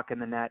put the puck in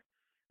the net.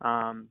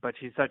 But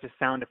she's such a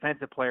sound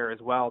defensive player as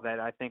well that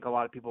I think a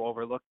lot of people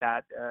overlooked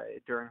that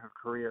during her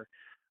career.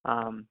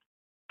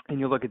 And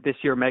you look at this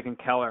year, Megan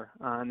Keller,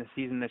 and the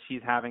season that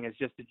she's having as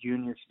just a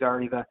junior. She's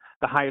already the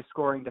highest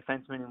scoring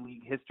defenseman in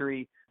league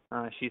history.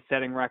 She's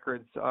setting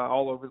records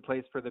all over the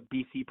place for the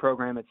BC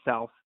program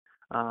itself.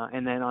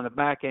 And then on the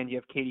back end, you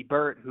have Katie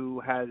Burt, who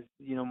has,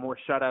 more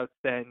shutouts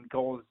than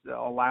goals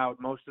allowed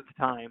most of the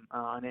time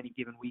on any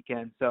given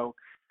weekend. So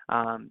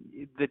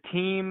the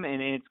team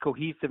and its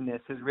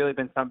cohesiveness has really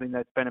been something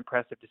that's been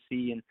impressive to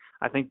see. And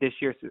I think this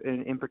year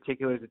in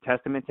particular is a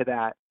testament to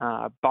that.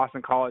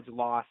 Boston College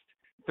lost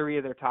 3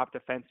 of their top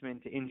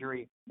defensemen to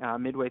injury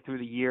midway through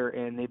the year,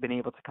 and they've been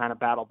able to kind of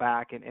battle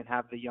back and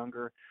have the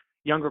younger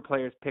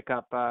players pick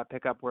up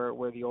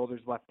where the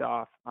olders left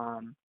off.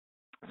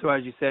 So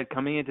as you said,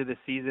 coming into this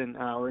season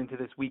or into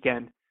this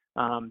weekend,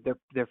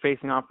 they're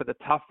facing off with a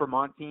tough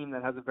Vermont team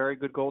that has a very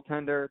good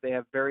goaltender. They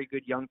have very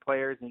good young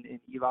players in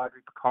Eva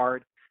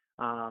Picard,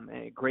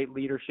 and great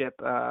leadership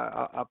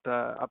up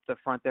the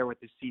front there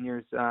with the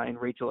seniors in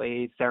Rachel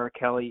Ade, Sarah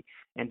Kelly,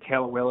 and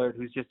Taylor Willard,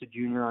 who's just a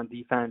junior on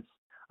defense.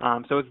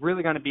 So it's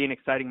really going to be an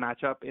exciting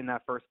matchup in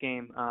that first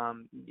game,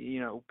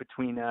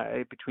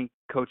 between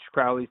Coach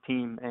Crowley's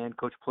team and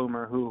Coach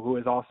Plumer, who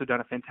has also done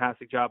a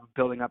fantastic job of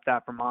building up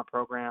that Vermont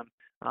program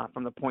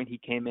from the point he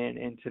came in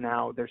into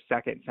now their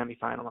second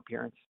semifinal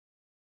appearance.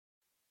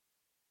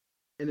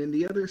 And in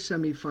the other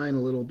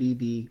semifinal, it'll be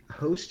the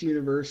host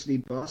university,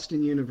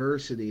 Boston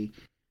University,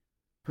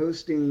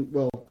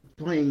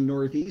 playing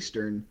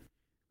Northeastern.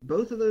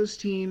 Both of those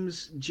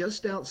teams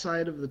just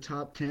outside of the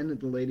top 10 at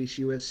the latest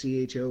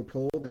USCHO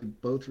poll. They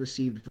both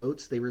received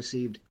votes. They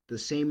received the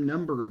same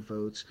number of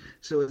votes.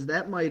 So as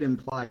that might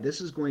imply, this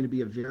is going to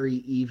be a very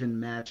even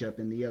matchup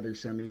in the other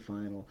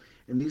semifinal.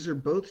 And these are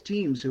both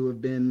teams who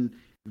have been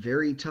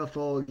very tough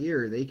all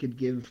year. They could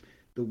give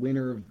the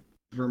winner of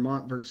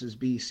Vermont versus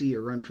BC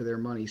a run for their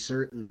money,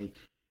 certainly.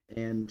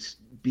 And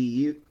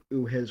BU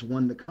has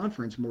won the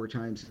conference more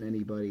times than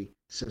anybody.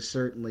 So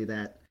certainly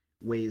that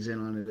weighs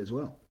in on it as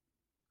well.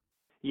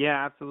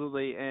 Yeah,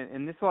 absolutely.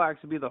 And this will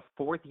actually be the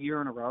 4th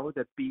year in a row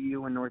that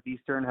BU and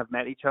Northeastern have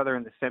met each other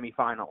in the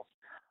semifinals.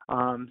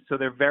 So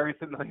they're very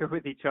familiar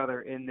with each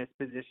other in this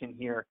position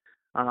here.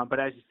 But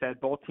as you said,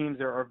 both teams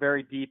are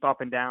very deep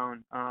up and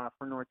down.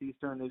 For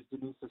Northeastern, there's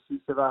Denise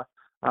Suseva,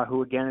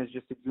 who again is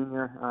just a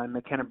junior, and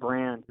McKenna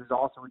Brand, who's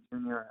also a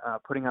junior,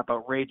 putting up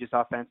outrageous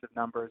offensive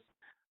numbers,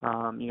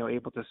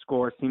 able to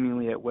score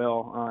seemingly at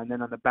will. And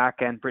then on the back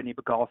end, Brittany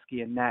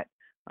Bogalski and net,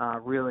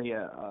 really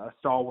a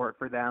stalwart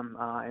for them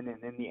and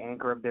the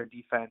anchor of their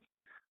defense.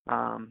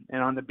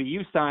 And on the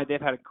BU side,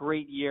 they've had a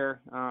great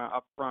year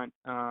up front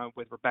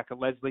with Rebecca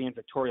Leslie and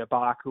Victoria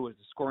Bach, who was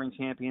the scoring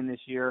champion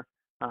this year,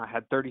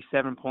 had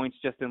 37 points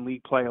just in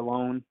league play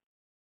alone.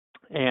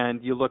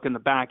 And you look in the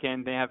back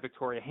end, they have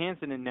Victoria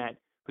Hansen in net,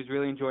 who's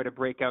really enjoyed a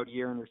breakout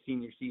year in her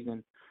senior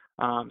season.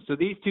 So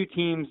these two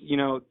teams,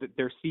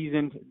 they're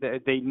seasoned.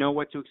 They know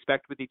what to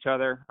expect with each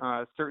other.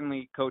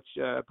 Certainly Coach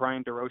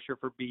Brian DeRocher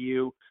for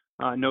BU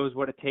knows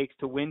what it takes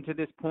to win to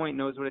this point,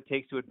 knows what it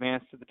takes to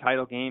advance to the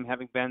title game,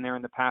 having been there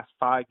in the past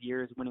 5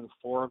 years, winning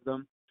 4 of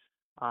them.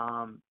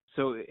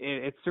 So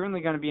it's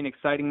certainly going to be an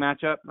exciting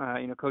matchup.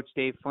 Coach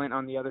Dave Flint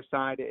on the other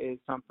side is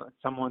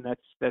someone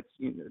that's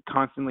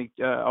constantly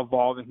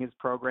evolving his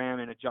program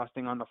and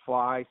adjusting on the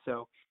fly.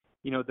 So,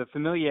 the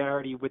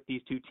familiarity with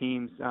these two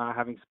teams,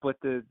 having split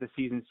the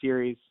season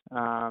series,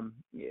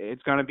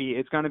 it's going to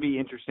be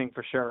interesting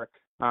for sure.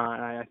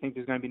 I think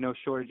there's going to be no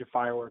shortage of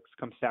fireworks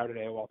come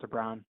Saturday at Walter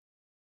Brown.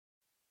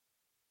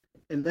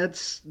 And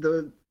that's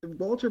the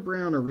Walter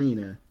Brown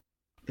Arena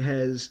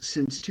has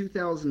since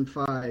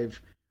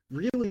 2005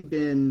 really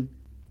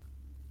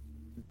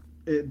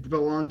it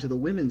belonged to the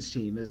women's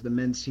team as the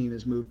men's team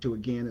has moved to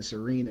Agganis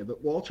Arena.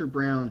 But Walter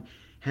Brown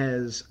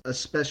has a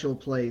special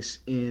place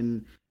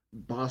in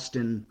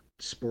Boston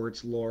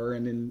sports lore,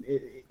 and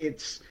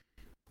it's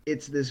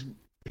this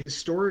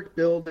historic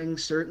building.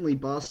 Certainly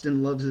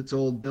Boston loves its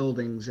old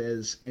buildings,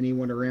 as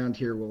anyone around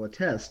here will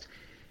attest.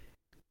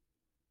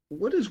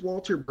 What does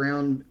Walter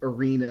Brown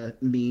Arena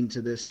mean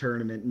to this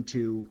tournament and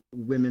to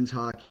women's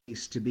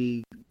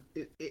hockey?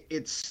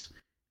 It's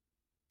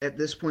at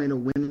this point a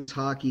women's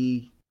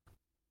hockey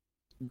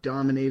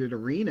dominated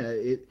arena.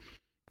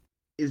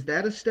 Is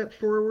that a step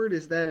forward?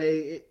 Is that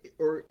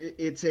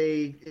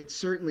it's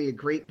certainly a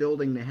great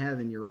building to have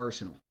in your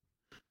arsenal?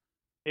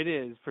 It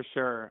is, for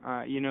sure.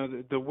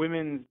 The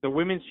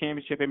women's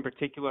championship in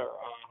particular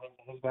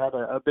has had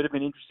a bit of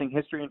an interesting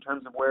history in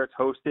terms of where it's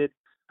hosted.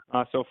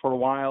 So for a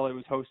while it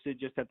was hosted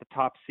just at the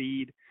top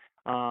seed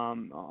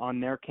on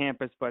their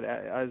campus, but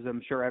as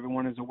I'm sure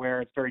everyone is aware,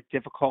 it's very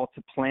difficult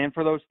to plan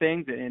for those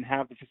things and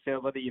have the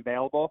facility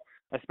available,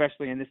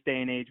 especially in this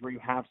day and age where you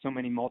have so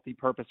many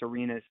multi-purpose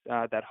arenas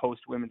that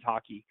host women's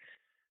hockey.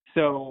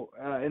 So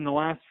in the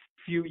last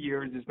few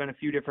years, there's been a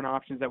few different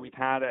options that we've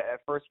had. At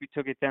first, we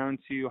took it down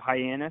to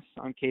Hyannis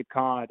on Cape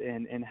Cod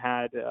and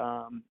had,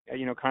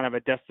 kind of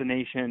a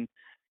destination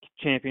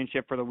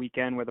championship for the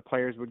weekend where the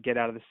players would get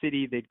out of the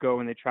city, they'd go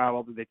and they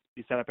traveled, they'd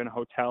be set up in a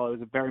hotel. It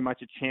was very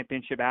much a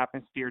championship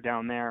atmosphere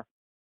down there.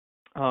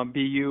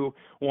 BU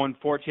won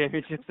 4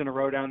 championships in a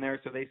row down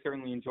there, so they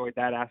certainly enjoyed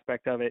that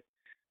aspect of it.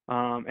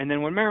 And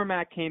then when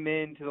Merrimack came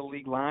into the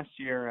league last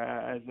year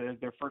as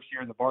their first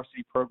year in the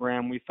varsity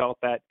program, we felt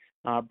that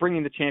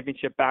bringing the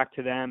championship back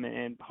to them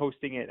and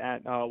hosting it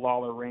at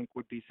Lawler Rink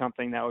would be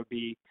something that would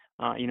be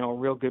a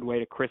real good way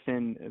to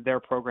christen their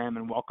program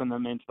and welcome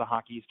them into the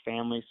Hockey East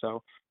family.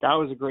 So that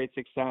was a great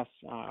success.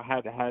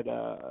 Had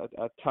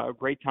a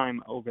great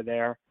time over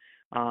there.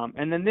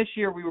 And then this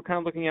year we were kind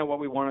of looking at what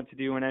we wanted to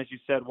do. And as you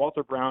said,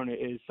 Walter Brown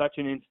is such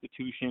an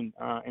institution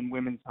in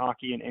women's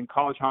hockey and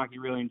college hockey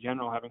really in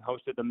general, having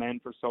hosted the men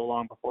for so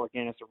long before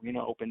Agganis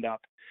Arena opened up.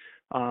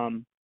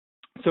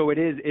 So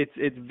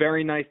it's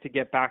very nice to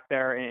get back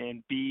there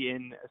and be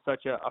in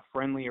such a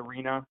friendly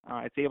arena.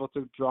 It's able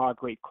to draw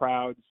great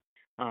crowds.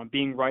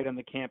 Being right on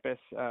the campus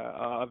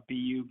of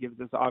BU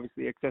gives us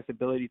obviously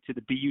accessibility to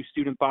the BU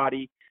student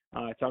body.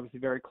 It's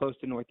obviously very close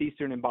to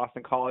Northeastern and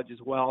Boston College as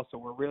well, so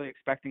we're really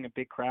expecting a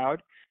big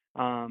crowd.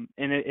 And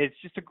it's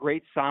just a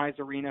great size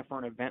arena for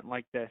an event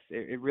like this.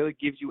 It really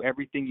gives you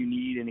everything you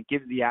need, and it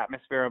gives the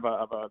atmosphere of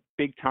a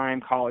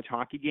big-time college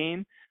hockey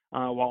game,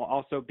 while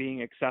also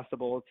being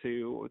accessible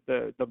to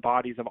the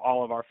bodies of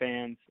all of our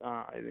fans,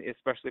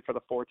 especially for the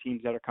 4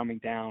 teams that are coming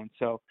down.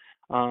 So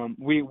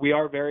we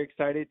are very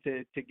excited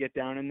to get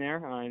down in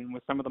there, and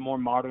with some of the more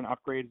modern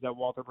upgrades that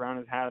Walter Brown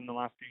has had in the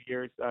last few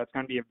years, it's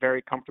going to be a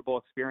very comfortable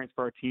experience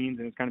for our teams,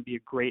 and it's going to be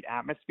a great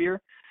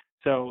atmosphere.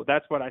 So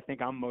that's what I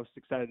think I'm most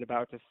excited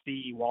about, to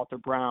see Walter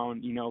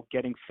Brown,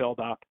 getting filled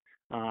up,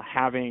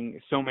 having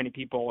so many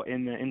people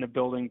in the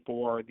building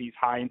for these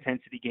high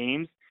intensity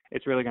games.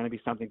 It's really going to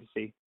be something to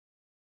see.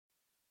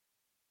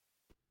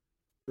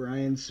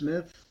 Brian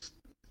Smith,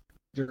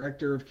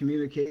 Director of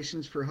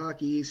Communications for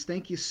Hockey East,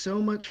 thank you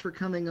so much for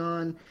coming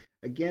on.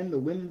 Again, the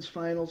women's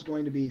final is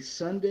going to be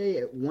Sunday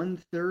at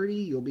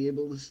 1:30. You'll be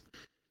able to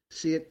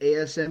see it.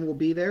 ASN will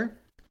be there.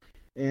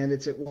 And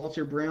it's at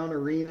Walter Brown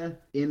Arena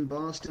in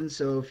Boston.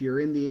 So if you're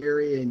in the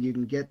area and you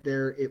can get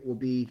there, it will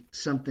be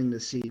something to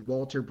see.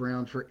 Walter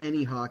Brown for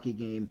any hockey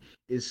game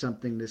is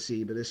something to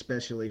see, but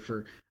especially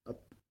for a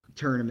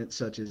tournament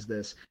such as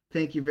this.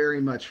 Thank you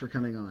very much for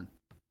coming on.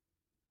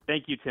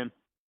 Thank you, Tim.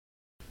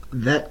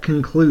 That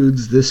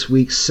concludes this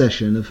week's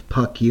session of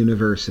Puck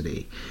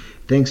University.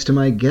 Thanks to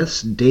my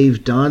guests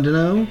Dave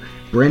Dondoneau,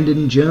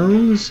 Brendan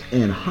Jones,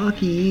 and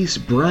Hockey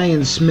East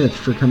Brian Smith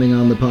for coming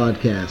on the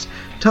podcast.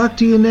 Talk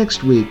to you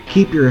next week.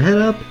 Keep your head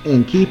up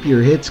and keep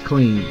your hits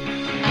clean.